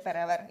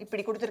km/h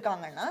இப்படி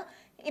கொடுத்துருக்காங்கன்னா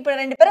இப்போ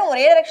ரெண்டு பேரும்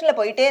ஒரே டிரெக்ஷனில்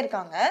போயிட்டே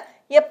இருக்காங்க.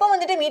 எப்போ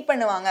வந்துட்டு மீட்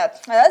பண்ணுவாங்க,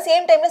 அதாவது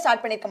சேம் டைமில்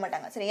ஸ்டார்ட் பண்ணியிருக்க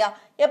மாட்டாங்க சரியா.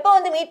 எப்போ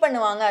வந்து மீட்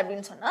பண்ணுவாங்க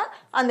அப்படின்னு சொன்னால்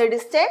அந்த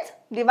டிஸ்டன்ஸ்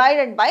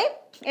டிவைடட் பை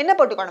என்ன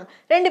போட்டுக்கணும்,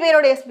 ரெண்டு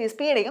பேருடைய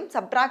ஸ்பீடையும்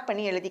சப்ட்ராக்ட்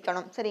பண்ணி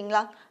எழுதிக்கணும்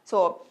சரிங்களா. ஸோ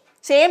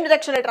சேம்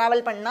டிரெக்ஷனில்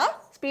ட்ராவல் பண்ணால்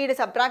ஸ்பீடு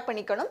சப்ட்ராக்ட்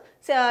பண்ணிக்கணும்,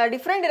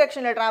 different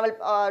டிரெக்ஷனில் travel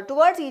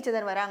towards each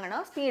other வராங்கன்னா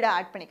ஸ்பீடை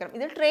ஆட் பண்ணிக்கணும்.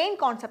 இது ட்ரெயின்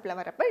கான்செப்டில்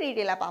வரப்போ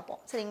டீட்டெயிலாக பார்ப்போம்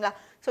சரிங்களா.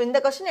 ஸோ இந்த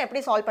கொஸ்டின்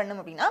எப்படி சால்வ்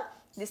பண்ணணும் அப்படின்னா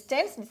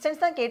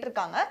டிஸ்டன்ஸ் தான்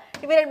கேட்டிருக்காங்க,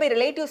 டிவைடட் பை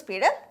ரிலேட்டிவ்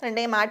ஸ்பீடு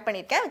ரெண்டையும் ஆட்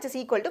பண்ணியிருக்கேன், which is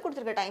equal to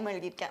கொடுத்துருக்க டைம்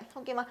எழுதியிருக்கேன்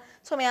ஓகேவா.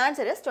 So my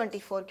answer is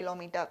 24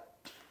 kilometer.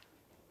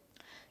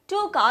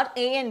 Two cars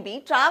A and B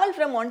travel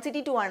from one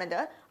city to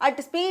another at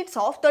speeds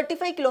of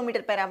 35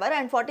 km/h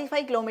and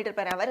 45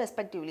 km/h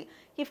respectively.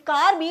 If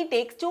car B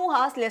takes 2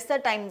 hours lesser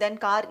time than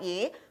car A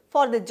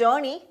for the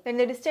journey, then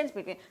the distance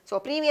between. So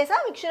previous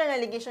விக்ஷன் and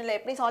அலிகேஷனில்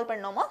எப்படி solve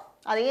பண்ணோமோ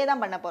அதையே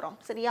தான் பண்ண போகிறோம்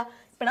சரியா.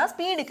 இப்போ நான்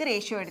ஸ்பீடுக்கு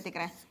ratio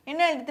எடுத்துக்கிறேன்.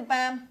 என்ன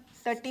எடுத்துப்பேன்,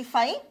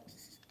 35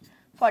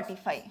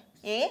 45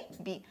 A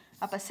B.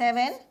 அப்போ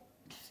 7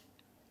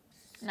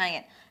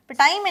 9. இப்போ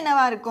டைம்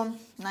என்னவா இருக்கும்,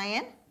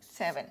 9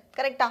 7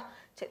 கரெக்டா.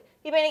 சரி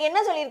இப்போ எனக்கு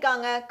என்ன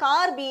சொல்லியிருக்காங்க,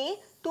 கார் பி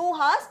 2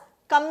 hours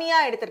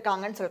கம்மியாக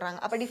எடுத்திருக்காங்கன்னு சொல்கிறாங்க.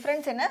 அப்போ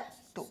டிஃப்ரென்ஸ் என்ன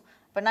 2.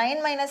 இப்போ 9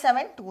 -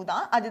 7 2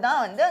 தான், அதுதான்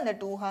வந்து அந்த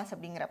 2 hours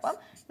அப்படிங்கிறப்ப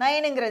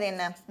 9ங்கிறது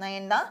என்ன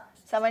 9 தான்,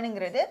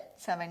 7ங்கிறது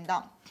 7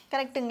 தான்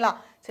கரெக்டுங்களா.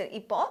 சரி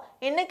இப்போ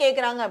என்ன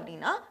கேட்குறாங்க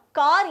அப்படின்னா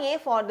car A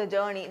for the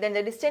journey then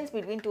the distance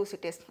between 2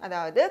 cities,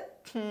 அதாவது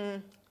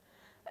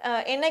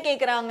என்ன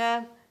கேட்குறாங்க,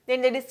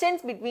 தென் the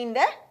distance between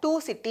the 2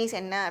 cities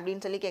என்ன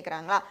அப்படின்னு சொல்லி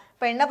கேட்குறாங்களா.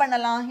 இப்போ என்ன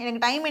பண்ணலாம்,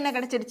 எனக்கு டைம் என்ன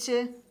கிடச்சிருச்சு,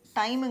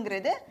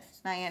 டைமுங்கிறது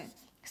 9,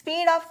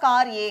 ஸ்பீட் ஆஃப்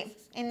கார் ஏ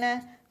என்ன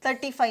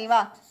 35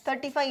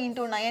 35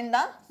 × 9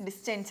 தான்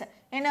டிஸ்டன்ஸ்,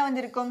 என்ன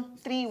வந்திருக்கும்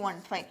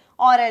 315.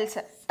 ஆர்எல்ஸ்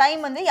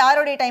டைம் வந்து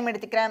யாரோடைய டைம்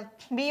எடுத்துக்கிறேன்,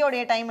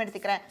 பியோடைய டைம்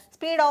எடுத்துக்கிறேன்,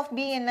 ஸ்பீட் ஆஃப்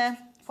பி என்ன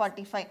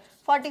 45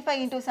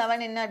 45 ×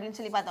 7 என்ன அப்படின்னு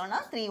சொல்லி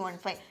பார்த்தோம்னா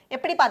 315.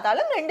 எப்படி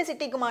பார்த்தாலும் ரெண்டு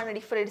சிட்டிக்குமான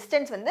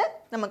டிஸ்டன்ஸ் வந்து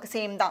நமக்கு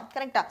சேம் தான்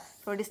கரெக்டா.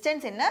 ஸோ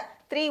டிஸ்டன்ஸ் என்ன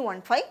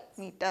 315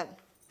 மீட்டர்,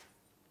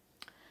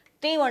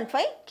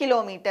 315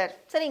 கிலோமீட்டர்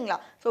சரிங்களா.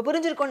 ஸோ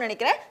புரிஞ்சிருக்கும்னு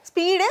நினைக்கிறேன்.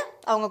 ஸ்பீடு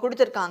அவங்க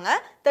கொடுத்துருக்காங்க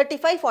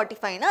 35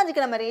 45னா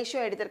அதுக்கு நம்ம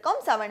ரேஷியோ எடுத்திருக்கோம்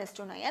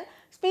 7:9.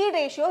 Speed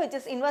ratio which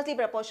is inversely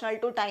proportional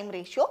to time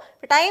ratio.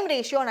 இப்போ டைம்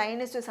ரேஷியோ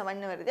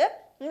 9:7 வருது.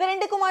 இந்த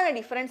ரெண்டுக்குமான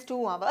டிஃபரன்ஸ் 2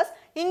 hours.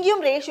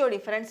 இங்கேயும் ரேஷியோ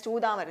டிஃபரன்ஸ் 2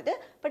 தான் வருது.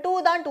 இப்போ 2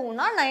 தான்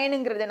 2னா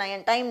 9ங்கிறது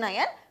 9 டைம்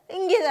 9,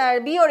 இங்கே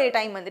பியோடைய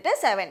டைம் வந்துட்டு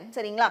 7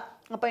 சரிங்களா.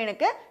 அப்போ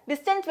எனக்கு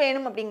டிஸ்டன்ஸ்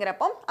வேணும்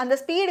அப்படிங்கிறப்போ அந்த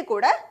ஸ்பீடு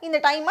கூட இந்த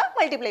டைமை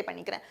மல்டிப்ளை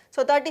பண்ணிக்கிறேன். So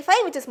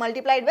 35 which is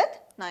multiplied with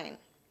 9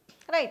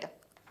 right.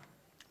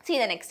 See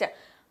the next,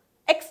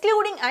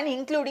 excluding and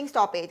including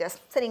stoppages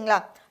சரிங்களா.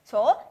 ஸோ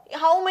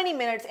how many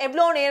minutes,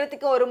 எவ்வளோ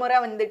நேரத்துக்கு ஒரு முறை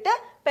வந்துட்டு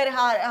பெர்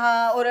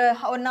ஒரு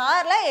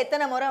ஹாரில்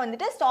எத்தனை முறை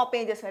வந்துட்டு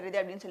ஸ்டாப்பேஜஸ் வருது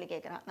அப்படின்னு சொல்லி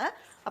கேட்குறாங்க.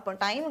 அப்போ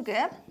டைமுக்கு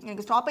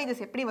எனக்கு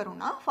ஸ்டாப்பேஜஸ் எப்படி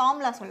வரும்னா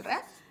ஃபார்முலா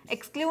சொல்கிறேன்,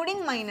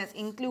 excluding minus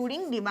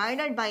including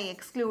divided by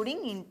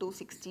excluding into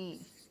 60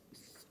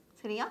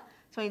 சரியா.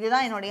 ஸோ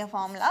இதுதான் என்னுடைய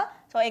ஃபார்முலா.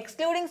 ஸோ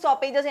எக்ஸ்க்ளூடிங்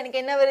ஸ்டாப்பேஜஸ்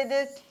எனக்கு என்ன வருது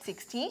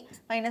 60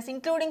 minus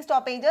including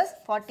stoppages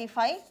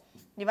 45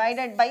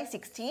 divided by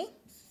 60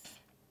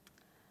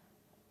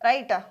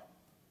 ரைட்டா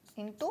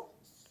இன்டூ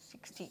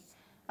 60.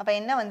 அப்போ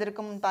என்ன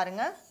வந்திருக்கும்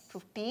பாருங்க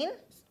 15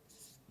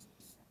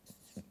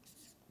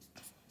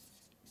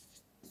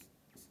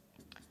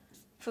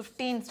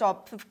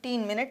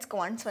 மினிட்ஸ்க்கு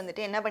ஒன்ஸ்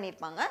வந்துட்டு என்ன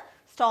பண்ணியிருப்பாங்க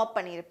ஸ்டாப்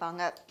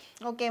பண்ணியிருப்பாங்க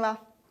ஓகேவா.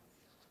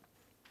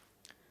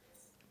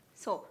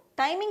 ஸோ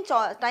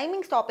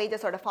டைமிங்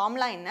ஸ்டாப்பேஜஸோட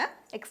ஃபார்முலா என்ன,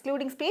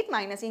 excluding speed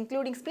minus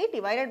including speed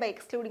divided by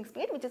excluding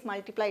speed which is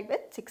multiplied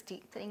with 60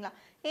 சரிங்களா.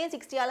 ஏன்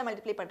 60ஆல்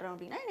மல்டிப்ளை பண்ணுறோம்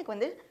அப்படின்னா எனக்கு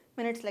வந்து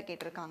மினிட்ஸில்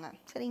கேட்டிருக்காங்க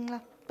சரிங்களா.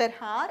 பெர்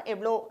ஹார்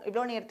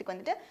எவ்வளோ நேரத்துக்கு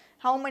வந்துட்டு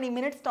how many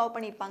minutes ஸ்டாப்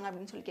பண்ணியிருப்பாங்க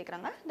அப்படின்னு சொல்லி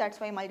கேட்குறாங்க. that's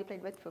why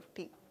multiplied with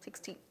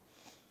 60.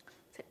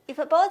 If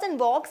a person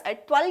walks at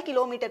 12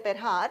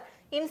 km/h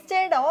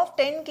instead of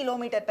 10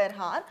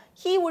 km/h,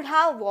 he would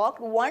have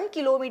walked 1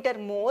 kilometer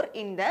more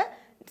in the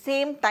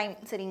same time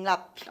சரிங்களா.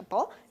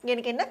 அப்போது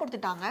எனக்கு என்ன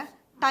கொடுத்துட்டாங்க,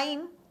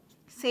 டைம்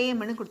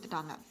சேம்னு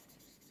கொடுத்துட்டாங்க.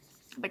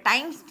 இப்போ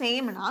time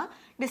சேம்னா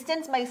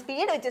distance by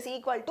speed which is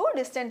equal to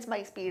distance by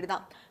speed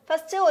தான்.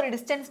 First ஒரு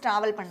distance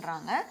travel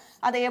பண்றாங்க.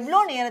 அதை எவ்வளோ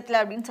நேரத்தில்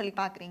அப்படின்னு சொல்லி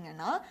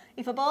பார்க்குறீங்கன்னா,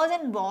 if a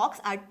person walks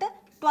at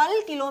 12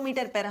 km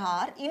per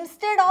hour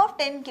instead of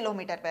 10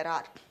 km per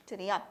hour.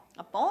 சரியா?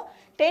 அப்போ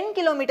 10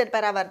 km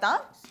per hour தான்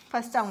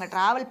ஃபர்ஸ்ட் அவங்க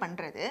travel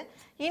பண்ணுறது.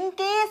 In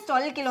case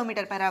 12 km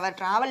per hour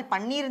travel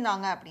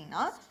பண்ணியிருந்தாங்க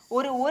அப்படின்னா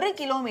ஒரு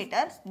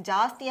கிலோமீட்டர்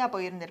ஜாஸ்தியாக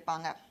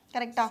போயிருந்திருப்பாங்க.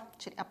 கரெக்டா?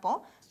 சரி, அப்போ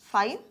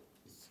 5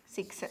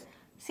 6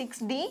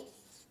 6d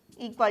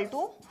equal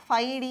to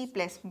 5d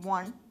plus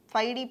 1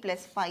 5d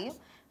plus 5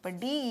 இப்போ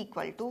d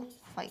equal to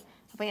 5.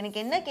 அப்போ எனக்கு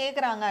என்ன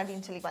கேட்குறாங்க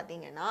அப்படின்னு சொல்லி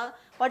பார்த்தீங்கன்னா,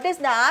 what is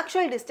the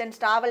actual distance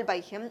travel by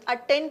him at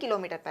 10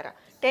 km per hour.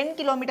 10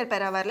 km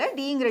per hourல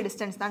dங்கிற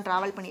distance தான்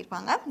travel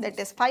பண்ணியிருப்பாங்க. that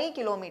is 5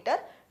 km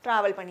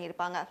travel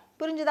பண்ணியிருப்பாங்க.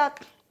 புரிஞ்சுதா?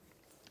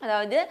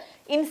 அதாவது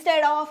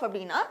instead of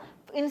அப்படின்னா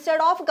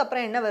instead of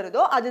அப்புறம் என்ன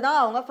வருதோ அதுதான்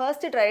அவங்க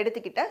ஃபர்ஸ்ட்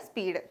எடுத்துக்கிட்ட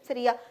ஸ்பீடு.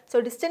 சரியா? ஸோ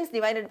டிஸ்டன்ஸ்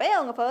டிவைடட் பை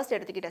அவங்க ஃபர்ஸ்ட்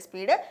எடுத்துக்கிட்ட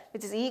speed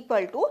which is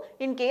equal to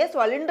in case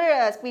 12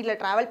 ஸ்பீடில்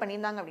ட்ராவல்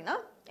பண்ணியிருந்தாங்க அப்படின்னா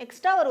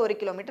எக்ஸ்ட்ரா ஒரு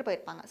கிலோமீட்டர்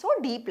போயிருப்பாங்க. So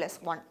d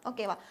 + 1.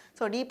 ஓகேவா?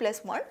 ஸோ d +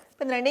 1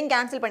 இப்போ இந்த ரெண்டையும்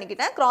கேன்சல்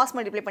பண்ணிக்கிட்டேன், கிராஸ்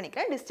மல்டிப்ளை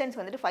பண்ணிக்கிறேன். டிஸ்டன்ஸ்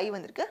வந்துட்டு 5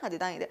 வந்திருக்கு.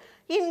 அதுதான் இது.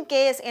 இன்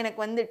கேஸ் எனக்கு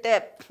வந்துட்டு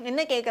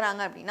என்ன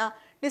கேட்குறாங்க அப்படின்னா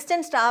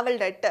distance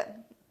travelled at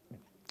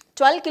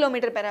 12 km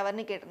per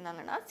hourனு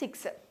கேட்டிருந்தாங்கன்னா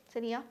 6.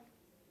 சரியா?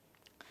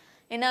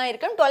 என்ன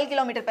ஆயிருக்கும்? 12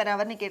 km per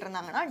hourனு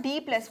கேட்டிருந்தாங்கன்னா d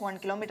 + 1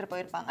 km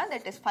போயிருப்பாங்க.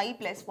 that is 5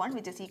 + 1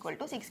 which is equal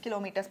to 6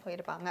 km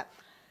போயிருப்பாங்க.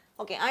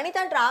 Okay,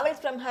 Anita travels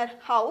from her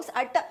house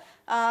at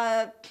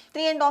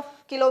 3.5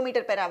 km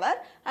per hour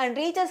and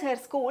reaches her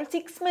school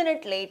 6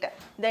 minutes late.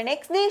 The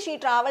next day she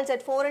travels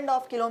at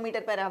 4.5 km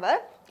per hour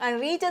and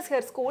reaches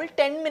her school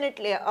 10 minutes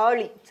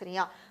early.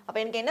 சரியா? அப்போ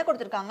எனக்கு என்ன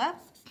கொடுத்துருக்காங்க?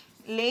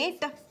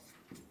 Late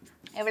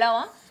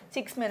எவ்வளோவா?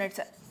 6 minutes.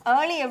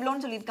 Early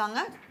எவ்வளோன்னு சொல்லியிருக்காங்க?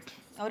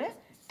 ஒரு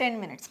 10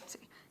 minutes.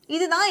 சரி,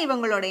 இதுதான்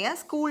இவங்களுடைய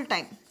ஸ்கூல்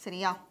டைம்.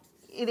 சரியா?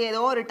 இது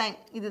ஏதோ ஒரு டைம்,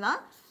 இதுதான்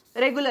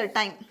ரெகுலர்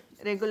டைம்.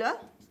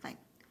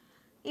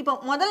 இப்போ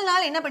முதல்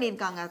நாள் என்ன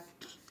பண்ணியிருக்காங்க?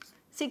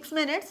 6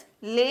 minutes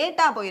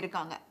லேட்டாக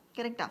போயிருக்காங்க.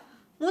 கரெக்டா?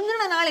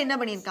 முந்தின நாள் என்ன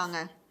பண்ணியிருக்காங்க?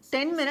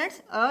 10 minutes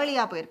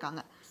ஏர்லியாக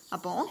போயிருக்காங்க.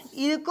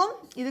 அப்போது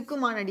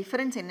இதுக்குமான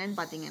டிஃப்ரென்ஸ் என்னன்னு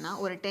பார்த்தீங்கன்னா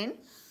ஒரு 10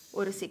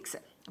 ஒரு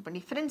 6. அப்போ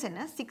டிஃப்ரென்ஸ் என்ன?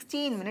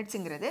 16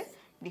 minutesங்கிறது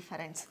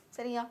டிஃபரன்ஸ்.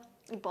 சரியா?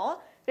 இப்போது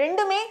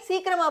ரெண்டுமே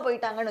சீக்கிரமாக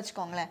போயிட்டாங்கன்னு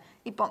வச்சுக்கோங்களேன்.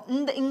 இப்போ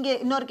இங்கே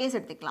இன்னொரு கேஸ்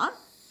எடுத்துக்கலாம்.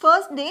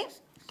 ஃபர்ஸ்ட் டே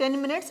 10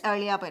 minutes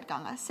ஏர்லியாக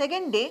போயிருக்காங்க.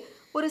 செகண்ட் டே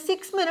ஒரு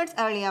 6 minutes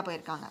ஏர்லியாக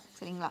போயிருக்காங்க.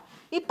 சரிங்களா?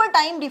 இப்போ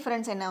டைம்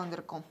டிஃப்ரென்ஸ் என்ன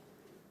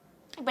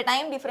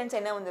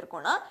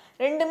வந்திருக்கும்?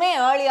 ரெண்டுமே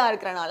ஏர்லியாக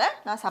இருக்கிறனால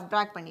நான்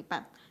சப்ட்ராக்ட்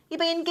பண்ணிப்பேன்.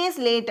 இப்போ இன்கேஸ்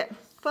லேட்டு,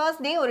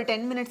 ஃபர்ஸ்ட் டே ஒரு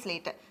 10 minutes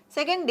லேட்டு,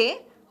 செகண்ட் டே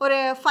ஒரு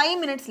 5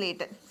 minutes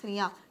லேட்டு.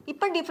 சரியா?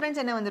 இப்போ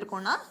டிஃப்ரென்ஸ் என்ன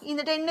வந்திருக்கும்னா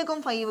இந்த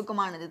 10க்கும்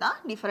 5க்குமானது தான்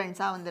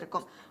டிஃப்ரென்ஸாக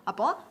வந்திருக்கும்.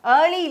 அப்போது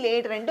ஏர்லி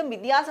லேட் ரெண்டும்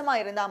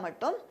வித்தியாசமாக இருந்தால்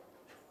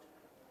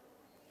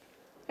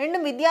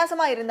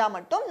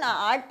மட்டும் நான்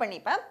ஆட்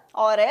பண்ணிப்பேன்,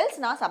 ஆர் எல்ஸ்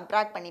நான்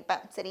சப்ட்ராக்ட்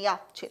பண்ணிப்பேன். சரியா?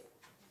 சரி,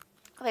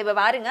 இப்போ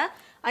பாருங்க,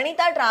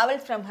 Anita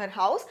travels from her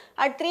house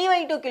at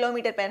 3/2 km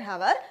per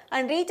hour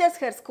and reaches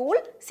her school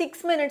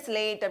 6 minutes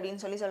late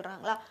அப்படின்னு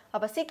சொல்கிறாங்களா?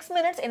 அப்போ 6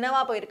 minutes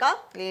என்னவா போயிருக்கா?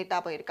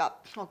 லேட்டாக போயிருக்கா.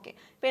 ஓகே,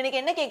 இப்போ எனக்கு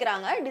என்ன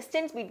கேட்குறாங்க?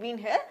 Distance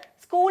between her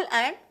school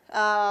and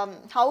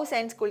house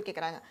and school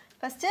கேட்குறாங்க.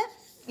 ஃபஸ்ட்டு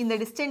இந்த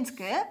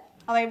டிஸ்டன்ஸ்க்கு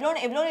அவள்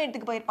எவ்வளோ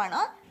நேரத்துக்கு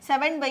போயிருப்பானா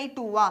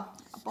 7/2.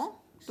 அப்போ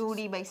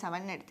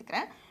 2d/7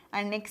 எடுத்துக்கிறேன்.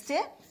 அண்ட் நெக்ஸ்ட்டு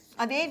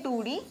அதே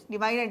 2d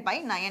டிவைடட் பை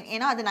 9,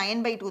 ஏன்னா அது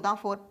 9/2 தான்,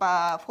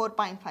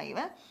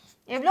 4.5.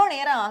 எவ்வளோ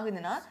நேரம்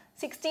ஆகுதுன்னா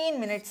 16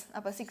 minutes.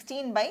 அப்போ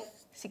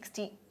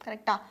 16/60.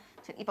 கரெக்டாக?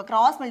 சரி, இப்போ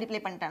கிராஸ் மல்டிப்ளை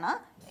பண்ணிட்டேன்னா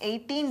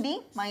 18d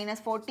 -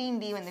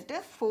 14d வந்துட்டு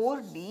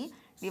 4d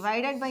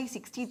divided by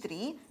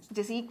 63 which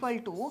is equal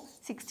to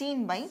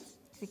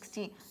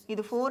 16/60.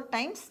 இது 4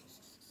 times,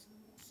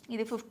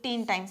 இது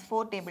 15 times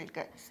 4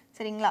 டேபிளுக்கு.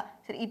 சரிங்களா?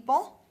 சரி,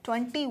 இப்போது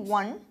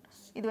 21,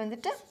 இது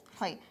வந்துட்டு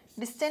 5.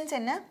 டிஸ்டன்ஸ்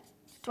என்ன?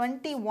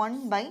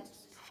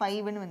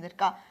 21/5ன்னு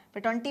வந்திருக்கா? இப்போ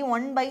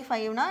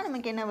 21/5னா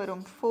நமக்கு என்ன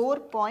வரும்?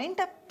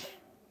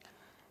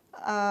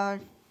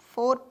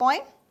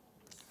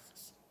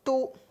 4.2.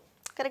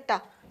 கரெக்டா?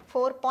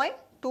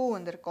 4.2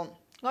 வந்திருக்கும்.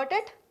 Got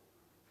it?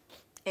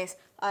 Yes,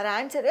 our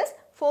answer is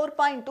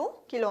 4.2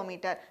 km.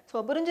 So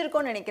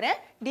புரிஞ்சிருக்கும்னு நினைக்கிறேன்.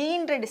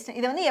 டீன்ற டிஸ்டன்ஸ்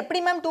இதை வந்து எப்படி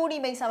மேம்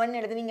 2d/7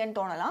 எழுதுனீங்கன்னு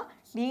தோணலாம்.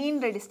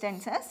 டீன்ற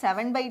டிஸ்டன்ஸை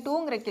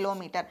 7/2ங்கிற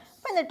கிலோமீட்டர்,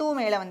 இப்போ இந்த 2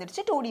 மேலே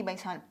வந்துடுச்சு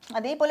 2d/7.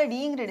 அதே போல்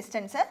டிங்கிற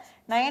டிஸ்டன்ஸை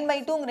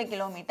 9/2ங்கிற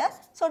கிலோமீட்டர்,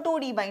 ஸோ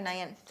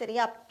 2d/9.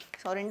 சரியா?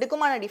 ஸோ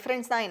ரெண்டுக்குமான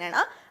டிஃப்ரென்ஸ் தான்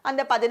என்னென்னா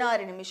அந்த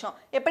 16 நிமிஷம்.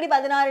 எப்படி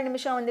 16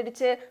 நிமிஷம்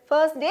வந்துடுச்சு?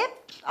 ஃபர்ஸ்ட் டே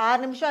 6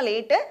 நிமிஷம்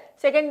லேட்டு,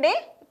 செகண்ட் டே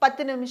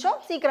 10 நிமிஷம்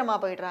சீக்கிரமாக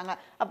போயிடுறாங்க.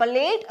 அப்போ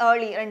லேட்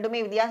ஏர்லி ரெண்டுமே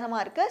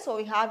வித்தியாசமாக இருக்குது. So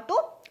we have to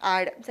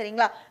add.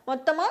 சரிங்களா?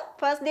 மொத்தமாக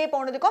ஃபர்ஸ்ட் டே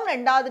போனதுக்கும்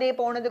ரெண்டாவது டே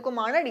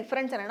போனதுக்குமான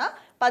டிஃப்ரென்ஸ் என்னென்னா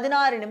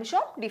 16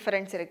 நிமிஷம்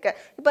டிஃப்ரென்ஸ் இருக்குது.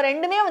 இப்போ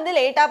ரெண்டுமே வந்து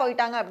லேட்டாக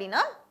போயிட்டாங்க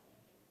அப்படின்னா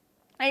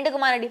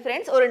ரெண்டுக்குமான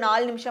டிஃப்ரென்ஸ் ஒரு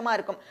 4 நிமிஷமாக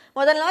இருக்கும்.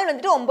 முதல் நாள்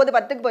வந்துட்டு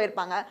 9:10க்கு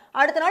போயிருப்பாங்க,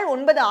 அடுத்த நாள்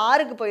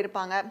 9:06க்கு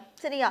போயிருப்பாங்க.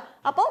 சரியா?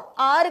 அப்போ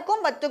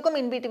 6க்கும் 10க்கும்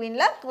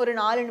இன்பிட்வீனில் ஒரு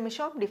 4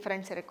 நிமிஷம்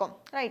டிஃப்ரென்ஸ் இருக்கும்.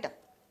 ரைட்டு?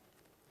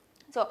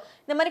 ஸோ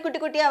இந்த மாதிரி குட்டி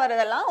குட்டியாக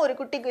வரதெல்லாம் ஒரு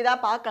குட்டிக்கு இதாக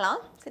பார்க்கலாம்.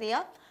 சரியா?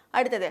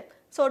 அடுத்தது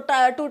so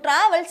to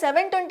travel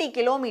 720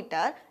 km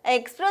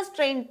express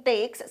train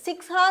takes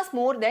 6 hours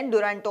more than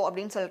Duranto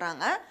அப்படினு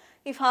சொல்றாங்க.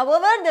 If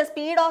however the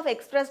speed of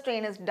express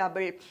train is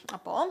double,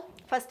 அப்போ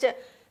first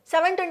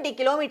 720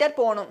 km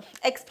போணும்.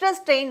 express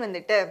train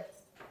வந்துட்டு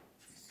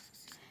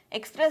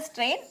express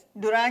train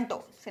Duranto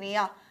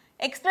சரியா.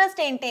 express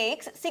train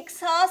takes 6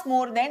 hours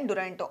more than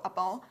Duranto.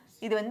 அப்போ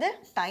இது வந்து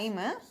time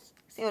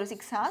ஒரு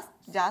 6 hours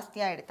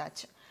ஜாஸ்தியா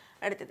எடுத்தாச்சு.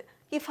 அடுத்தது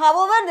if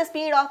however the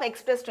speed of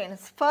express train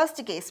is first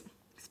case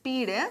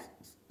speed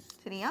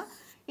சரியா.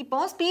 இப்போ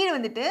speed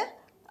வந்துட்டு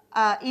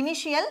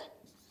initial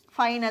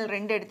final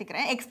ரெண்டு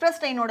எடுத்துக்கிறேன். express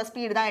train ஓட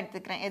speed தான்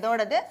எடுத்துக்கிறேன்.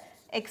 எதோடது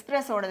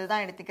express ஓடது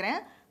தான் எடுத்துக்கிறேன்.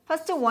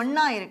 first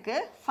 1 இருக்கு,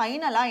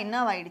 ஃபைனலா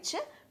என்னவாயிடுச்சு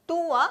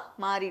 2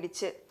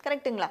 மாறிடுச்சு.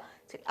 கரெக்ட்டுங்களா?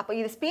 சரி, அப்போ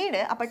இது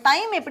ஸ்பீடு. அப்போ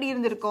டைம் எப்படி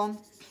இருந்திருக்கும்?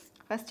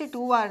 ஃபர்ஸ்ட்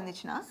 2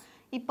 இருந்துச்சுன்னா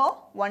இப்போ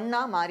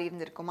 1 மாறி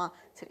இருந்திருக்குமா?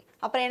 சரி,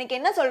 அப்புறம் எனக்கு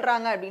என்ன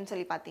சொல்றாங்க அப்படின்னு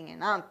சொல்லி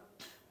பார்த்தீங்கன்னா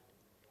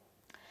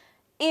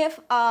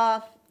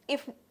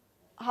if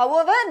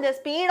however the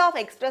speed of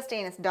express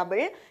train is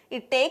double,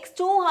 it takes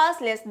 2 hours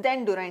less than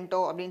Duranto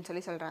அப்படின்னு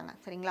சொல்லி சொல்றாங்க.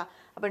 சரிங்களா?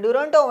 அப்போ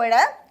டுரண்டோவோட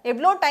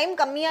எவ்வளோ டைம்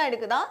கம்மியாக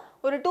எடுக்குதா?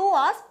 ஒரு 2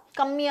 hours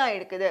கம்மியாக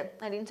எடுக்குது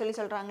அப்படின்னு சொல்லி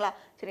சொல்கிறாங்களா?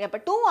 சரி, அப்போ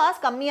 2 hours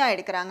கம்மியாக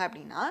எடுக்கிறாங்க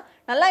அப்படின்னா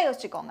நல்லா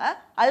யோசிச்சுக்கோங்க.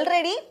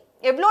 ஆல்ரெடி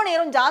எவ்வளோ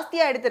நேரம்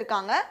ஜாஸ்தியாக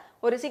எடுத்திருக்காங்க?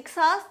 ஒரு 6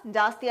 hours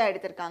ஜாஸ்தியாக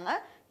எடுத்திருக்காங்க.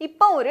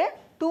 இப்போ ஒரு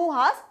 2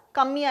 hours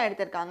கம்மியாக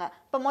எடுத்திருக்காங்க.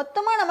 இப்போ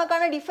மொத்தமாக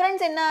நமக்கான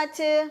டிஃப்ரென்ஸ் என்ன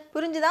ஆச்சு?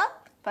 புரிஞ்சுதா?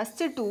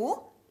 ஃபஸ்ட்டு 2,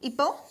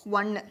 இப்போ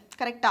 1.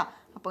 கரெக்டா?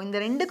 அப்போ இந்த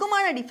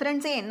ரெண்டுக்குமான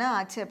டிஃப்ரென்ஸே என்ன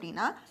ஆச்சு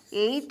அப்படின்னா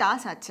 8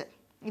 hours ஆச்சு.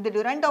 இது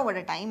டுரண்டோவோட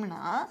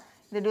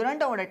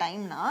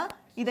டைம்னா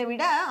இதை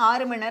விட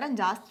 6 மணி நேரம்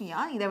ஜாஸ்தியா,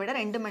 இதை விட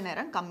 2 மணி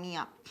நேரம்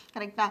கம்மியா.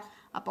 கரெக்டா?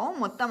 அப்போ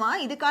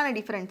மொத்தமாக இதுக்கான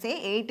டிஃப்ரென்ஸே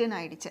 8ன்னு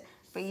ஆயிடுச்சு.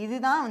 இப்போ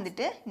இதுதான்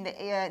வந்துட்டு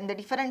இந்த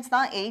டிஃப்ரென்ஸ்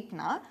தான்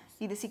 8னா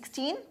இது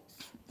 16,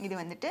 இது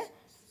வந்துட்டு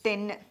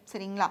 10.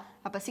 சரிங்களா?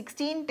 அப்போ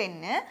 16,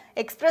 10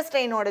 எக்ஸ்பிரஸ்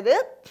ட்ரெயினோடது.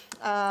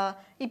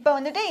 இப்போ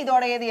வந்துட்டு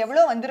இதோடையது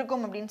எவ்வளோ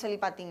வந்திருக்கும் அப்படின்னு சொல்லி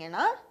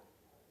பார்த்தீங்கன்னா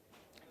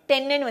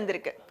 10ன்னு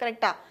வந்திருக்கு.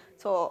 கரெக்டா?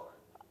 ஸோ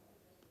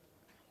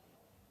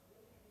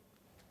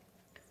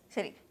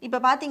சரி, இப்போ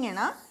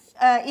பார்த்தீங்கன்னா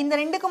இந்த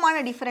ரெண்டுக்குமான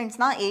டிஃப்ரென்ஸ்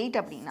தான் 8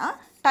 அப்படின்னா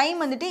டைம்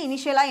வந்துட்டு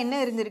இனிஷியலாக என்ன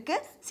இருந்திருக்கு?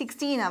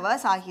 16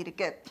 hours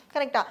ஆகியிருக்கு.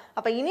 கரெக்டா?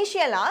 அப்போ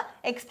இனிஷியலாக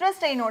எக்ஸ்பிரஸ்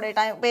ட்ரெயினோட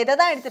டைம் இப்போ எதை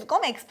தான்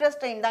எடுத்திருக்கோம்? எக்ஸ்பிரஸ்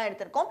ட்ரெயின் தான்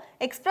எடுத்திருக்கோம்.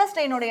 எக்ஸ்பிரஸ்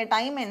ட்ரெயினோடைய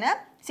டைம் என்ன?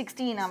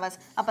 16 hours.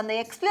 அப்போ அந்த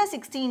எக்ஸ் +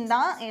 16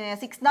 தான்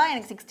 6 தான்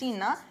எனக்கு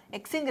 16னா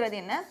எக்ஸுங்கிறது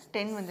என்ன?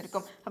 10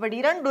 வந்திருக்கும். அப்போ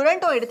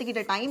டுரண்டோ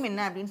எடுத்துக்கிட்ட டைம்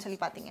என்ன அப்படின்னு சொல்லி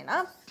பார்த்தீங்கன்னா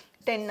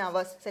 10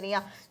 hours.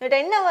 சரியா? இந்த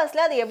 10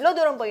 hoursல அது எவ்வளோ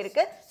தூரம்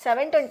போயிருக்கு?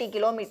 720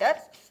 கிலோமீட்டர்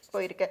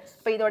போயிருக்கு.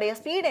 இப்போ இதோடைய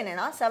ஸ்பீட்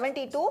என்னன்னா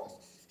 72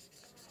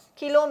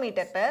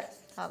 km/h.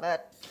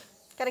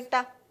 கரெக்டா?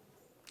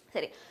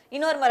 சரி,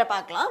 இன்னொரு முறை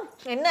பார்க்கலாம்.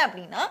 என்ன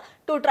அப்படின்னா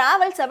to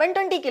travel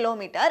 720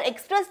 km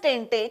express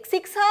train take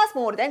 6 hours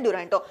more than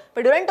Duranto.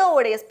 இப்போ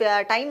டுரண்டோவோடைய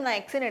டைம் நான்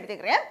எக்ஸ்ன்னு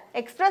எடுத்துக்கிறேன்,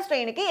 எக்ஸ்பிரஸ்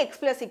ட்ரெயினுக்கு x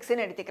 +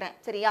 6ன்னு எடுத்துக்கிறேன்.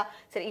 சரியா?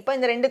 சரி, இப்போ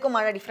இந்த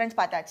ரெண்டுக்குமான டிஃப்ரென்ஸ்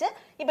பார்த்தாச்சு.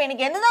 இப்போ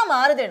எனக்கு என்னதான்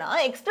மாறுதுன்னா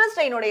எக்ஸ்பிரஸ்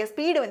ட்ரெயினோடைய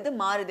ஸ்பீடு வந்து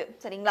மாறுது.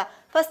 சரிங்களா?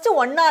 ஃபர்ஸ்ட்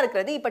 1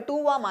 இருக்கிறது இப்போ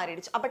 2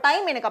 மாறிடுச்சு. அப்போ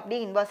டைம் எனக்கு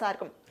அப்படியே இன்வர்ஸாக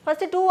இருக்கும்.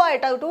 ஃபர்ஸ்ட்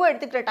 2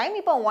 எடுத்துக்கிற டைம்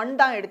இப்போ 1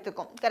 தான்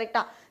எடுத்துக்கும்.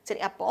 கரெக்டா?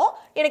 சரி, அப்போ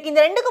எனக்கு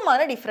இந்த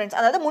ரெண்டுக்குமான டிஃப்ரென்ஸ்,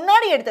 அதாவது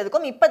முன்னாடி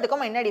எடுத்ததுக்கும்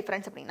இப்போதுக்கும் என்ன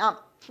டிஃப்ரென்ஸ் அப்படின்னா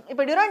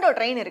இப்போ டுரண்டோ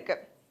ட்ரெயின் இருக்கு.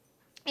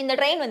 இந்த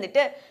ட்ரெயின்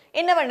வந்துட்டு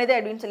என்ன பண்ணுது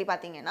அப்படின்னு சொல்லி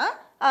பார்த்தீங்கன்னா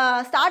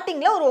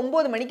ஸ்டார்டிங்கில் ஒரு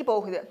 9 மணிக்கு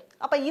போகுது.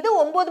 அப்போ இது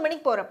 9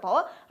 மணிக்கு போகிறப்போ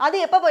அது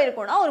எப்போ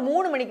போயிருக்கும்னா ஒரு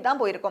 3 மணிக்கு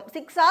தான் போயிருக்கும்.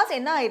 6 hours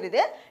என்ன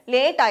ஆயிடுது?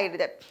 லேட்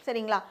ஆயிடுது.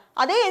 சரிங்களா?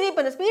 அதே இது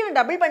இப்போ இந்த ஸ்பீடை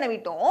டபுள் பண்ண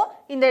விட்டோம்.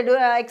 இந்த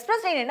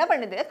எக்ஸ்பிரஸ் ட்ரெயின் என்ன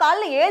பண்ணுது?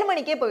 காலைல 7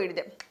 மணிக்கே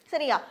போயிடுது.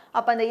 சரியா?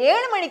 அப்போ அந்த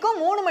 7 மணிக்கும்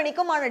 3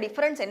 மணிக்குமான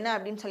டிஃப்ரென்ஸ் என்ன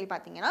அப்படின்னு சொல்லி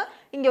பார்த்தீங்கன்னா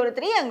இங்கே ஒரு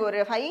 3, அங்கே ஒரு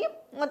 5,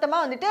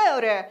 மொத்தமாக வந்துட்டு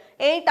ஒரு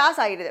 8 hours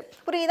ஆயிடுது.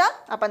 புரியுதா?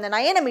 அப்போ அந்த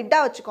 9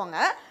 மிட்டாக வச்சுக்கோங்க.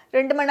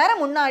 2 மணி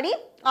நேரம் முன்னாடி,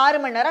 6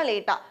 மணி நேரம்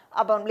லேட்டாக.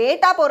 அப்போ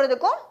லேட்டாக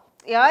போகிறதுக்கும்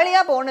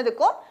ஏர்லியாக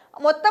போனதுக்கும்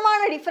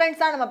மொத்தமான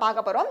டிஃப்ரென்ஸ் தான் நம்ம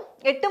பார்க்க போகிறோம்.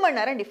 8 மணி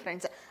நேரம்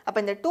டிஃப்ரென்ஸ். அப்போ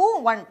இந்த 2,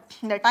 1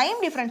 இந்த டைம்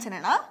டிஃப்ரென்ஸ்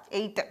என்னன்னா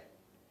 8.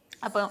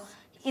 அப்போ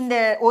இந்த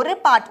ஒரு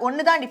பார்ட்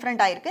 1 தான்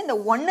டிஃப்ரெண்ட் ஆயிருக்கு. இந்த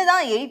 1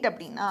 தான் 8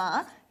 அப்படின்னா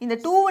இந்த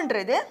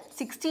 2ன்றது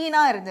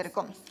 16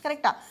 இருந்திருக்கும்.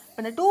 கரெக்டா?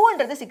 இப்போ இந்த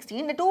 2ன்றது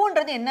 16. இந்த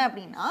 2ன்றது என்ன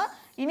அப்படின்னா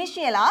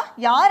இனிஷியலாக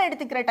யார்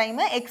எடுத்துக்கிற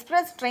டைமு?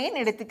 எக்ஸ்பிரஸ் ட்ரெயின்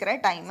எடுத்துக்கிற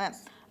டைமு.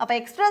 அப்போ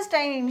எக்ஸ்பிரஸ்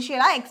ட்ரெயின்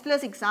இனிஷியலாக x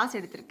 + 6 hours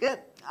எடுத்திருக்கு.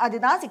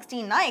 அதுதான்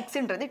 16னா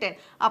எக்ஸ்ன்றது 10.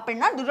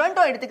 அப்படின்னா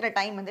டுரண்டோ எடுத்துக்கிற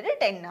டைம் வந்துட்டு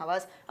 10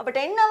 hours. அப்போ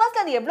 10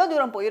 hoursல அது எவ்வளோ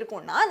தூரம்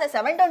போயிருக்கும்னா அந்த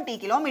 720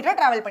 km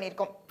ட்ராவல்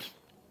பண்ணியிருக்கோம்.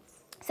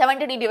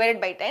 70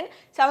 / 10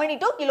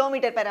 72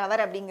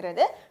 km/h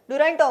அப்படிங்கிறது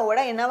டுரண்டோவோட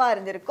என்னவா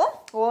இருந்திருக்கும்?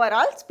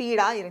 ஓவரால்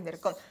ஸ்பீடாக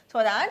இருந்திருக்கும். So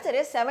the answer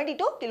is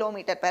 72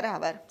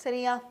 km/h.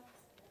 சரியா?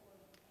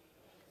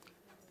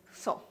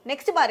 ஸோ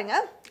நெக்ஸ்ட் பாருங்க.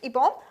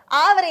 இப்போ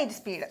ஆவரேஜ்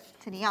ஸ்பீடு.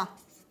 சரியா?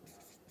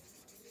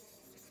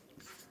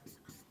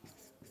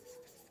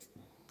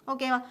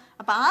 ஓகேவா?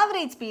 அப்போ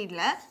ஆவரேஜ்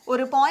ஸ்பீடில்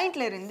ஒரு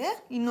பாயிண்ட்ல இருந்து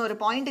இன்னொரு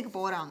பாயிண்ட்டுக்கு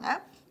போகிறாங்க.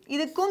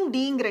 இதுக்கும்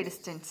டிங்கிற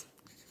டிஸ்டன்ஸ்.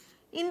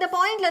 இந்த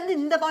பாயிண்ட்லேருந்து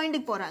இந்த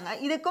பாயிண்ட்டுக்கு போகிறாங்க.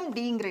 இதுக்கும்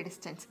டிங்கிற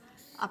டிஸ்டன்ஸ்.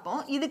 அப்போ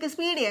இதுக்கு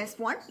ஸ்பீடு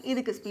S1,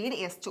 இதுக்கு ஸ்பீடு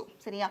S2.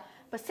 சரியா?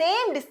 இப்போ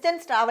சேம்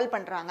டிஸ்டன்ஸ் ட்ராவல்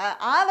பண்ணுறாங்க.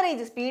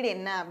 ஆவரேஜ் ஸ்பீடு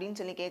என்ன அப்படின்னு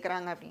சொல்லி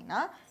கேட்குறாங்க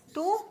அப்படின்னா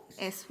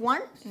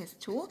 2s1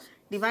 s2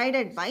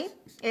 divided by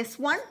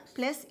s1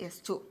 plus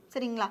s2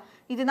 சரிங்களா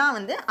இதுதான்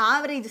வந்து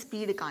ஆவரேஜ்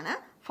ஸ்பீடுக்கான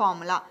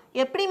ஃபார்முலா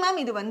எப்படி மேம்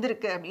இது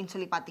வந்திருக்கு அப்படின்னு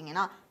சொல்லி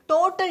பார்த்தீங்கன்னா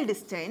total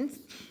distance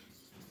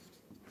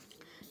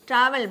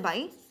travel by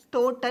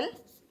total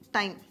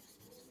time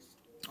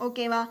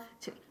ஓகேவா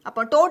சரி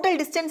அப்போ டோட்டல்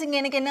டிஸ்டன்ஸ் இங்கே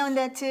எனக்கு என்ன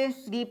வந்தாச்சு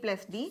d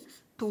plus d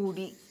 2d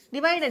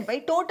divided by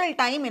total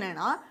time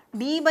என்னன்னா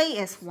d by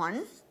s1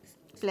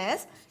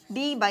 plus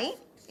d by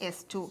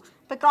s2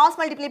 இப்போ cross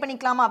multiply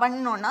பண்ணிக்கலாமா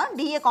பண்ணோம்னா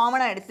d யை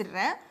காமனாக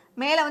எடுத்துடுறேன்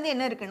மேலே வந்து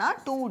என்ன இருக்குன்னா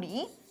 2d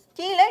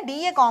கீழே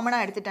d யை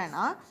காமனாக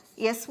எடுத்துட்டேன்னா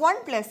s1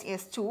 plus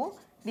s2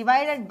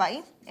 divided by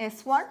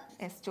s1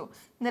 s2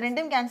 இந்த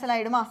ரெண்டும் கேன்சல்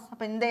ஆகிடுமா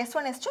அப்போ இந்த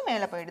s1 s2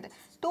 மேலே போயிடுது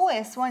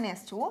 2s1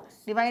 s2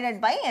 divided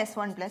by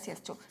s1 plus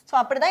s2 so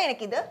அப்படி தான்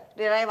எனக்கு இது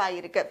டிரைவ்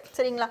ஆகிருக்கு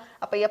சரிங்களா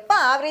அப்போ எப்போ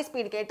ஆவரேஜ்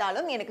ஸ்பீடு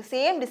கேட்டாலும் எனக்கு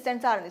சேம்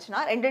டிஸ்டன்ஸாக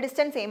இருந்துச்சுன்னா ரெண்டு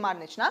டிஸ்டன்ஸ் சேமாக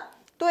இருந்துச்சுன்னா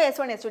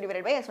 2s1 s2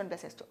 divided by s1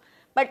 plus s2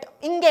 but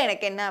இங்கே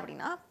எனக்கு என்ன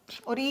அப்படின்னா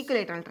ஒரு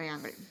ஈக்குவலேட்டரல்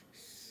ட்ரையாங்கிள்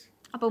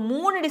அப்போ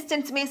 3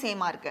 டிஸ்டன்ஸுமே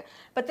சேமாக இருக்குது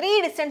இப்போ 3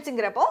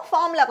 டிஸ்டன்ஸுங்கிறப்போ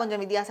ஃபார்முலா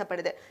கொஞ்சம்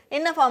வித்தியாசப்படுது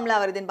என்ன ஃபார்முலா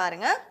வருதுன்னு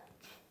பாருங்கள்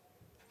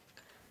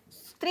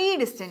 3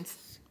 distance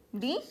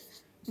d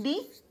d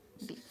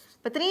d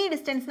இப்போ 3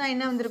 டிஸ்டன்ஸ்னா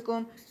என்ன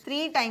வந்திருக்கும் 3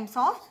 times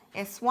of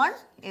s1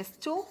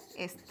 s2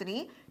 s3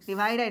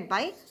 divided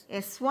by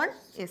s1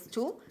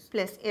 s2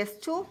 plus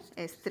s2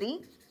 s3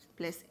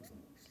 plus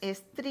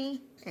s3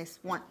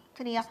 s1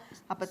 சரியா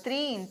அப்போ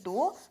 3 into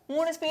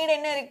 3 ஸ்பீடு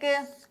என்ன இருக்கு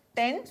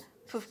 10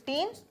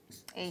 15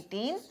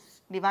 18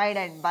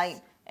 divided by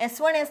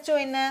s1 s2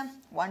 என்ன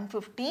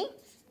 150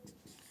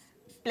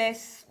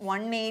 plus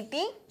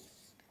 180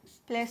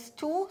 plus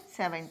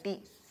 270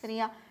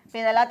 சரியா இப்போ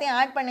இது எல்லாத்தையும்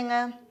ஆட் பண்ணுங்க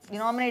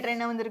டினாமினேட்டர்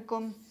என்ன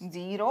வந்திருக்கும்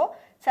 0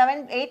 7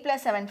 8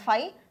 plus 7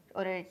 5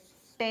 ஒரு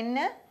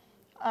 10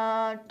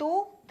 2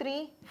 3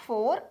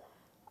 4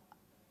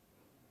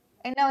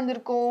 என்ன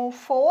வந்திருக்கும்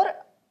 4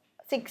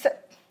 6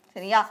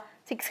 சரியா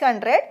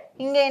 600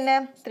 இங்கே என்ன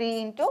 3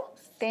 into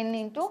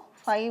 10 into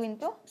 5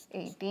 into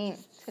 18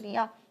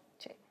 சரியா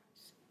சரி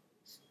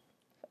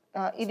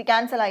இது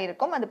கேன்சல்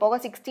ஆகிருக்கும் அது போக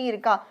 60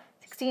 இருக்கா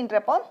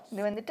 60ன்றப்போ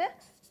இது வந்துட்டு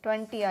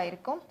 20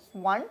 ஆயிருக்கும்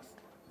 1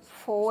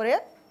 4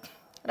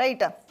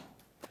 ரைட்டா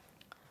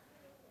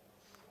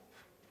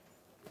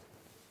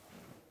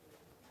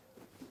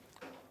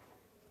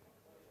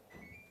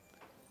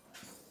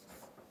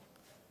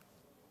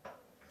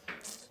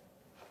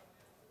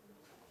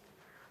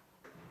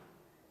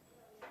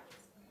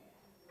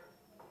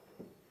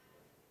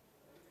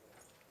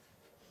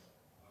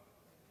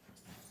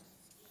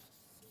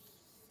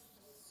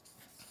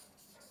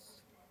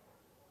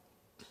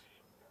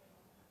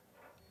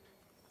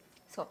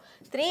ஸோ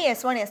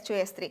 3s1 s2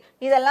 s3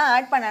 இதெல்லாம்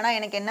ஆட் பண்ணனா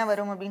எனக்கு என்ன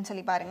வரும் அப்படின்னு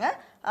சொல்லி பாருங்க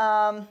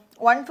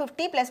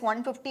 150 +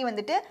 150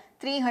 வந்துட்டு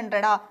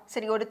 300ஆ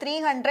சரி ஒரு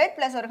 300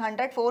 + ஒரு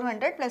 100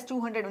 400 +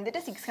 200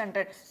 வந்துட்டு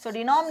 600 ஸோ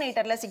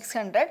டினாமினேட்டரில்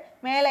 600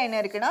 மேலே என்ன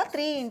இருக்குன்னா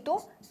 3 ×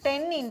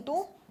 10 ×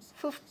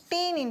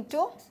 15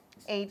 ×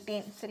 18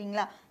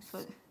 சரிங்களா ஸோ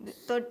இது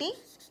 30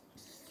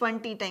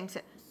 20 டைம்ஸ்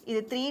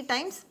இது 3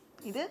 டைம்ஸ்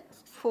இது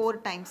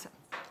 4 டைம்ஸ்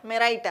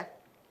ரைட்டா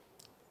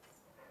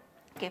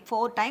ஓகே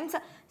 4 டைம்ஸ்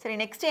சரி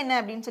நெக்ஸ்ட் என்ன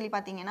அப்படின்னு சொல்லி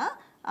பார்த்தீங்கன்னா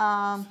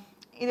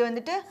இது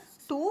வந்துட்டு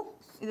 2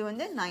 இது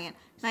வந்து 9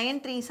 9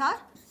 3s are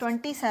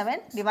 27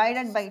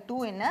 divided by 2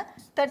 என்ன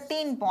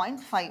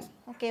 13.5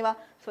 ஓகேவா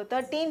ஸோ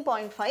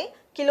 13.5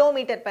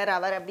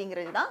 km/h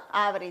அப்படிங்கிறது தான்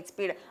ஆவரேஜ்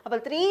ஸ்பீடு அப்போ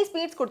 3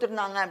 ஸ்பீட்ஸ்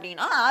கொடுத்துருந்தாங்க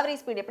அப்படின்னா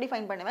ஆவரேஜ் ஸ்பீட் எப்படி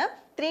ஃபைன் பண்ணுவேன்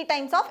 3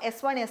 times of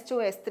s1 s2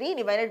 s3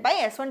 divided by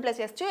s1 plus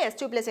s2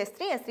 s2 plus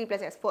s3 s3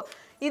 plus s4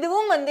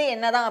 இதுவும் வந்து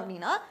என்னதான்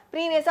அப்படின்னா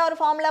ப்ரீவியஸாக ஒரு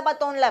ஃபார்முலா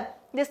பார்த்தோம்ல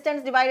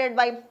டிஸ்டன்ஸ் டிவைடட்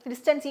பை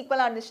டிஸ்டன்ஸ்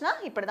ஈக்குவலாக இருந்துச்சுன்னா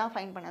இப்படி தான்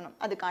ஃபைன் பண்ணணும்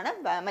அதுக்கான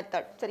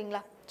மெத்தட்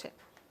சரிங்களா சரி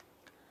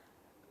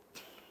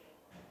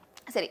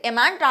சரி a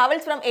man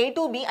travels from A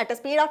to B at a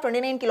speed of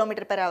 29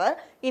 km/h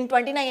in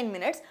 29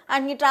 minutes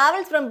and he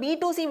travels from B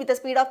to C with a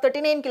speed of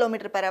 39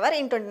 km/h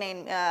in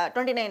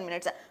 29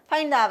 minutes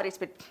find the average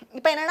speed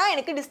இப்போ என்னன்னா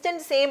எனக்கு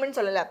distance சேம்னு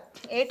சொல்லல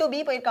A to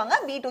B போயிருக்காங்க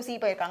B to C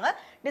போயிருக்காங்க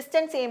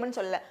distance சேம்னு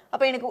சொல்லல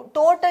அப்போ எனக்கு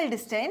total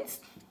distance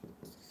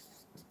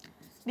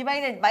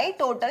divided by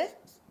total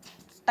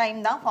time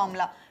தான்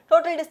ஃபார்முலா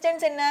டோட்டல்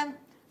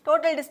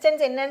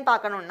டிஸ்டன்ஸ் என்னன்னு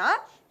பார்க்கணும்னா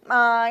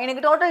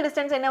எனக்கு டோட்டல்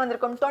டிஸ்டன்ஸ் என்ன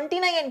வந்திருக்கும்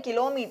 29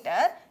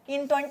 கிலோமீட்டர்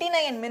இன்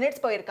 29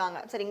 மினிட்ஸ் போயிருக்காங்க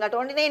சரிங்களா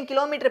 29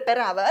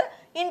 km/h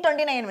இன்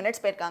 29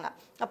 மினிட்ஸ் போயிருக்காங்க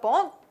அப்போ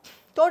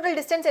டோட்டல்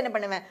டிஸ்டன்ஸ் என்ன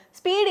பண்ணுவேன்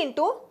ஸ்பீட்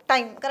இன்டூ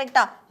டைம்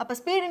கரெக்டா அப்போ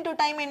ஸ்பீட் இன்டூ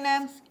டைம் என்ன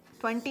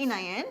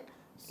 29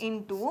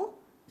 இன்டூ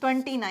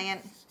 29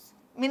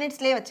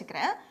 மினிட்ஸ்லேயே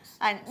வச்சுக்கிறேன்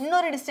அண்ட்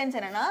இன்னொரு டிஸ்டன்ஸ்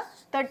என்னன்னா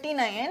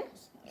 39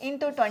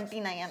 இன்டூ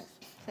 29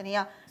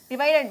 சரியா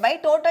டிவைடட் பை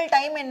டோட்டல்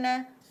டைம் என்ன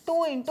 2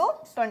 into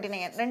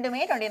 29 ரெண்டுமே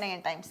 29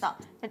 டைம்ஸ் தான்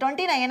இந்த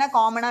 29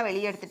 காமனாக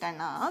வெளியே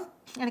எடுத்துட்டேன்னா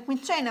எனக்கு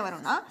மிச்சம் என்ன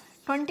வரும்னா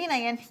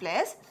 29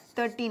 plus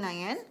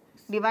 39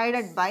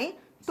 divided by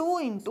 2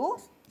 into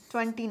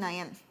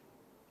 29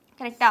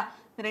 கரெக்டா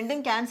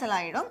ரெண்டும் கேன்சல்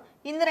ஆகிடும்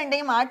இந்த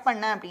ரெண்டையும் ஆட்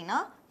பண்ணேன் அப்படின்னா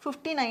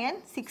 59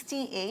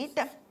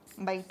 68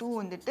 by 2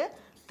 வந்துட்டு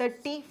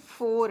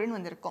 34ன்னு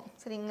வந்திருக்கும்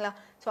சரிங்களா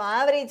ஸோ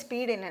ஆவரேஜ்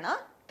ஸ்பீடு என்னென்னா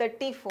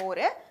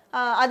 34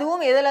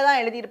 அதுவும் எதில் தான்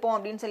எழுதியிருப்போம்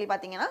அப்படின்னு சொல்லி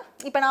பார்த்தீங்கன்னா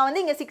இப்போ நான்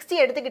வந்து இங்கே 60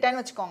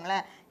 எடுத்துக்கிட்டேன்னு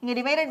வச்சுக்கோங்களேன். இங்கே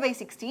டிவைடட் பை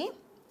 60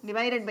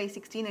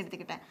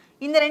 எடுத்துக்கிட்டேன்.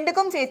 இந்த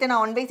ரெண்டுக்கும் சேர்த்து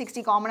நான்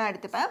 1/60 காமனாக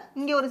எடுத்துப்பேன்.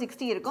 இங்கே ஒரு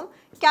 60 இருக்கும்,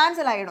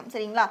 கேன்சல் ஆகிடும்.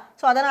 சரிங்களா?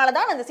 ஸோ அதனால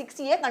தான் நான் அந்த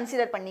 60யை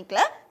கன்சிடர் பண்ணிக்கல.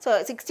 ஸோ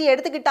 60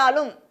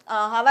 எடுத்துக்கிட்டாலும்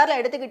ஹவரில்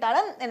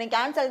எடுத்துக்கிட்டாலும் எனக்கு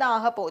கேன்சல் தான்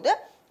ஆக போகுது.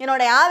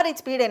 என்னோட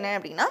ஆவரேஜ் ஸ்பீடு என்ன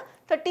அப்படின்னா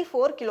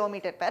 34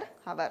 km/h.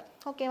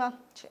 ஓகேவா?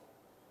 சரி,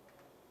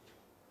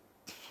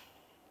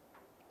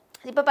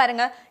 இப்போ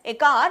பாருங்க, a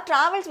car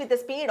travels with a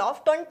speed of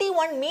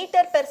 21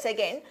 m/s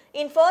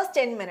in first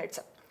 10 minutes,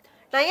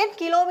 9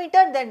 km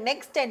the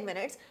next 10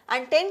 minutes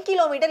and 10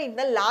 km in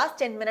the last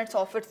 10 minutes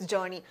of its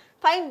journey.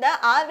 Find the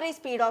average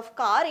speed of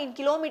car in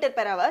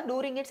km/h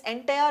during its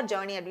entire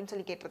journey அப்படின்னு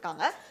சொல்லி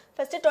கேட்டிருக்காங்க.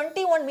 First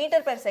 21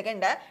 m/s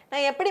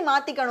நான் எப்படி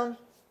மாத்திக்கணும்?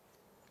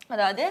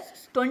 அதாவது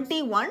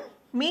 21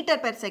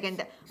 m/s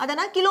அதை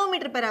நான்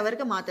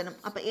km/h மாற்றணும்.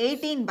 அப்போ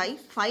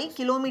 18/5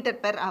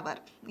 km/h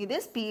இது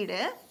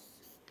ஸ்பீடு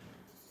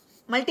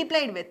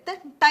மல்டிப்ளைட் வித்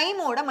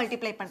டைமோட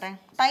மல்டிப்ளை பண்ணுறேன்.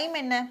 டைம்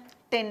என்ன?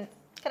 10.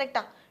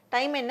 கரெக்டா?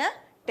 டைம் என்ன?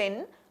 10.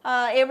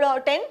 எவ்வளோ?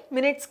 10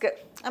 மினிட்ஸ்க்கு.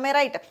 ஆமாம்,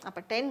 ரைட்.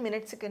 அப்போ 10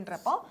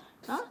 மினிட்ஸுக்குன்றப்போ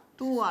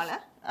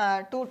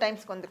 2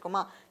 டைம்ஸ்க்கு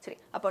வந்திருக்குமா? சரி,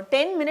 அப்போ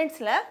 10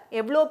 மினிட்ஸில்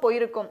எவ்வளோ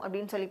போயிருக்கும்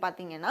அப்படின்னு சொல்லி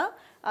பார்த்தீங்கன்னா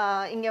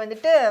இங்கே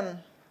வந்துட்டு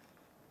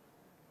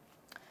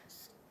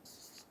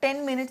 10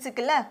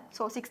 மினிட்ஸுக்குல்ல,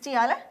 ஸோ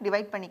 60ஆல்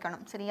டிவைட்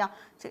பண்ணிக்கணும். சரியா?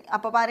 சரி,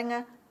 அப்போ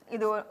பாருங்கள்,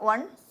 இது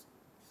 1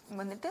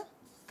 வந்துட்டு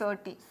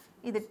 30,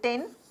 இது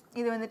 10,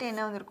 இது வந்துட்டு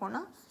என்ன வந்திருக்கும்னா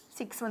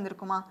 6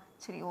 வந்திருக்குமா?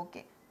 சரி,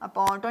 ஓகே.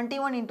 அப்போ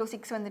 21 ×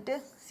 6 வந்துட்டு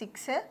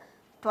 6,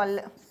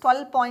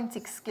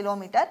 12.6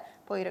 கிலோமீட்டர்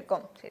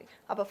போயிருக்கும். சரி,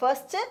 அப்போ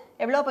ஃபர்ஸ்ட்டு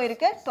எவ்வளோ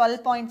போயிருக்கு?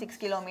 12.6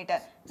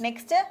 கிலோமீட்டர்.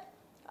 நெக்ஸ்ட்டு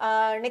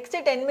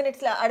 10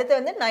 மினிட்ஸில் அடுத்து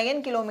வந்து 9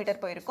 கிலோமீட்டர்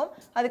போயிருக்கும்.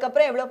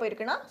 அதுக்கப்புறம் எவ்வளோ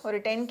போயிருக்குன்னா ஒரு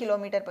 10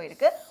 கிலோமீட்டர்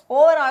போயிருக்கு.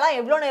 ஓவராலாக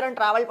எவ்வளோ நேரம்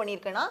ட்ராவல்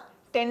பண்ணியிருக்குன்னா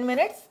 10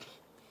 மினிட்ஸ்,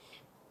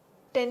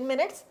 10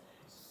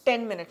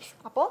 மினிட்ஸ்.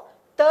 அப்போது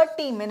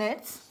 30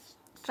 மினிட்ஸ்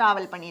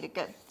ட்ராவல்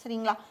பண்ணியிருக்கு.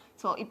 சரிங்களா?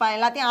 ஸோ இப்போ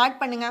எல்லாத்தையும் ஆட்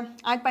பண்ணுங்கள்.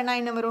 ஆட் பண்ணால்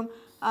என்ன வரும்?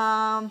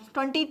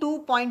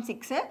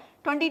 22.6.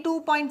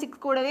 22.6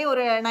 கூடவே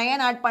ஒரு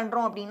 9 ஆட்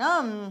பண்ணுறோம் அப்படின்னா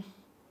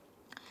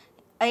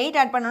 8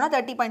 ஆட் பண்ணோன்னா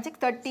 30.6,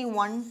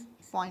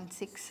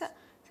 31.6.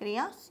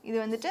 சரியா? இது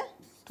வந்துட்டு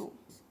 2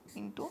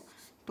 ×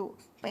 2.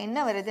 இப்போ என்ன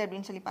வருது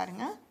அப்படின்னு சொல்லி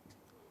பாருங்கள்,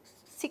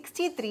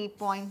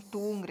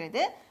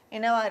 63.2ங்கிறது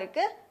என்னவா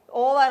இருக்குது?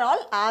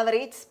 ஓவரால்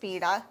ஆவரேஜ்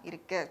ஸ்பீடாக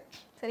இருக்குது.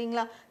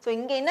 சரிங்களா? ஸோ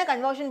இங்கே என்ன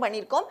கன்வர்ஷன்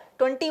பண்ணியிருக்கோம்?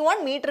 21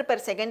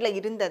 m/s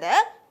இருந்ததை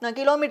நான்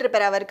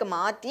km/h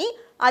மாற்றி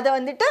அதை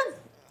வந்துட்டு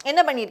என்ன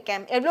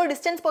பண்ணியிருக்கேன்? எவ்வளோ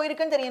டிஸ்டன்ஸ்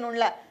போயிருக்குன்னு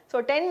தெரியணும்ல. ஸோ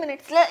 10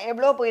 மினிட்ஸில்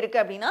எவ்வளோ போயிருக்கு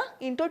அப்படின்னா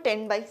 ×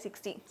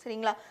 10/60.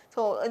 சரிங்களா?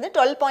 ஸோ இது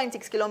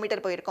 12.6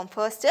 கிலோமீட்டர் போயிருக்கோம்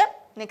ஃபர்ஸ்ட்டு,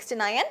 நெக்ஸ்ட்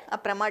 9,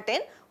 அப்புறமா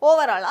 10,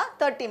 ஓவராலாக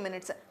 30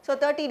 மினிட்ஸ். ஸோ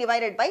 30 /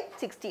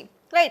 60.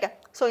 ரைட்?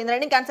 ஸோ இந்த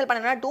ரெண்டும் கேன்சல்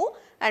பண்ணனா 2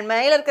 அண்ட்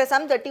மேலே இருக்கிற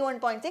சம்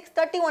 31.6.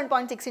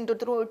 31.6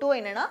 × 2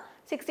 என்னன்னா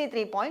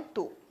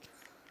 63.2.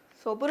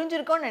 ஸோ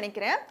புரிஞ்சிருக்கோன்னு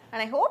நினைக்கிறேன்.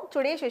 And I hope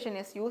today session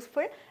is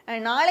useful.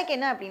 And நாளைக்கு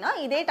என்ன அப்படின்னா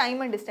இதே டைம்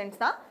அண்ட்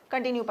டிஸ்டன்ஸ் தான்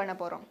கண்டினியூ பண்ண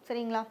போகிறோம்.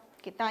 சரிங்களா?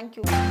 Okay,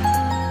 thank you.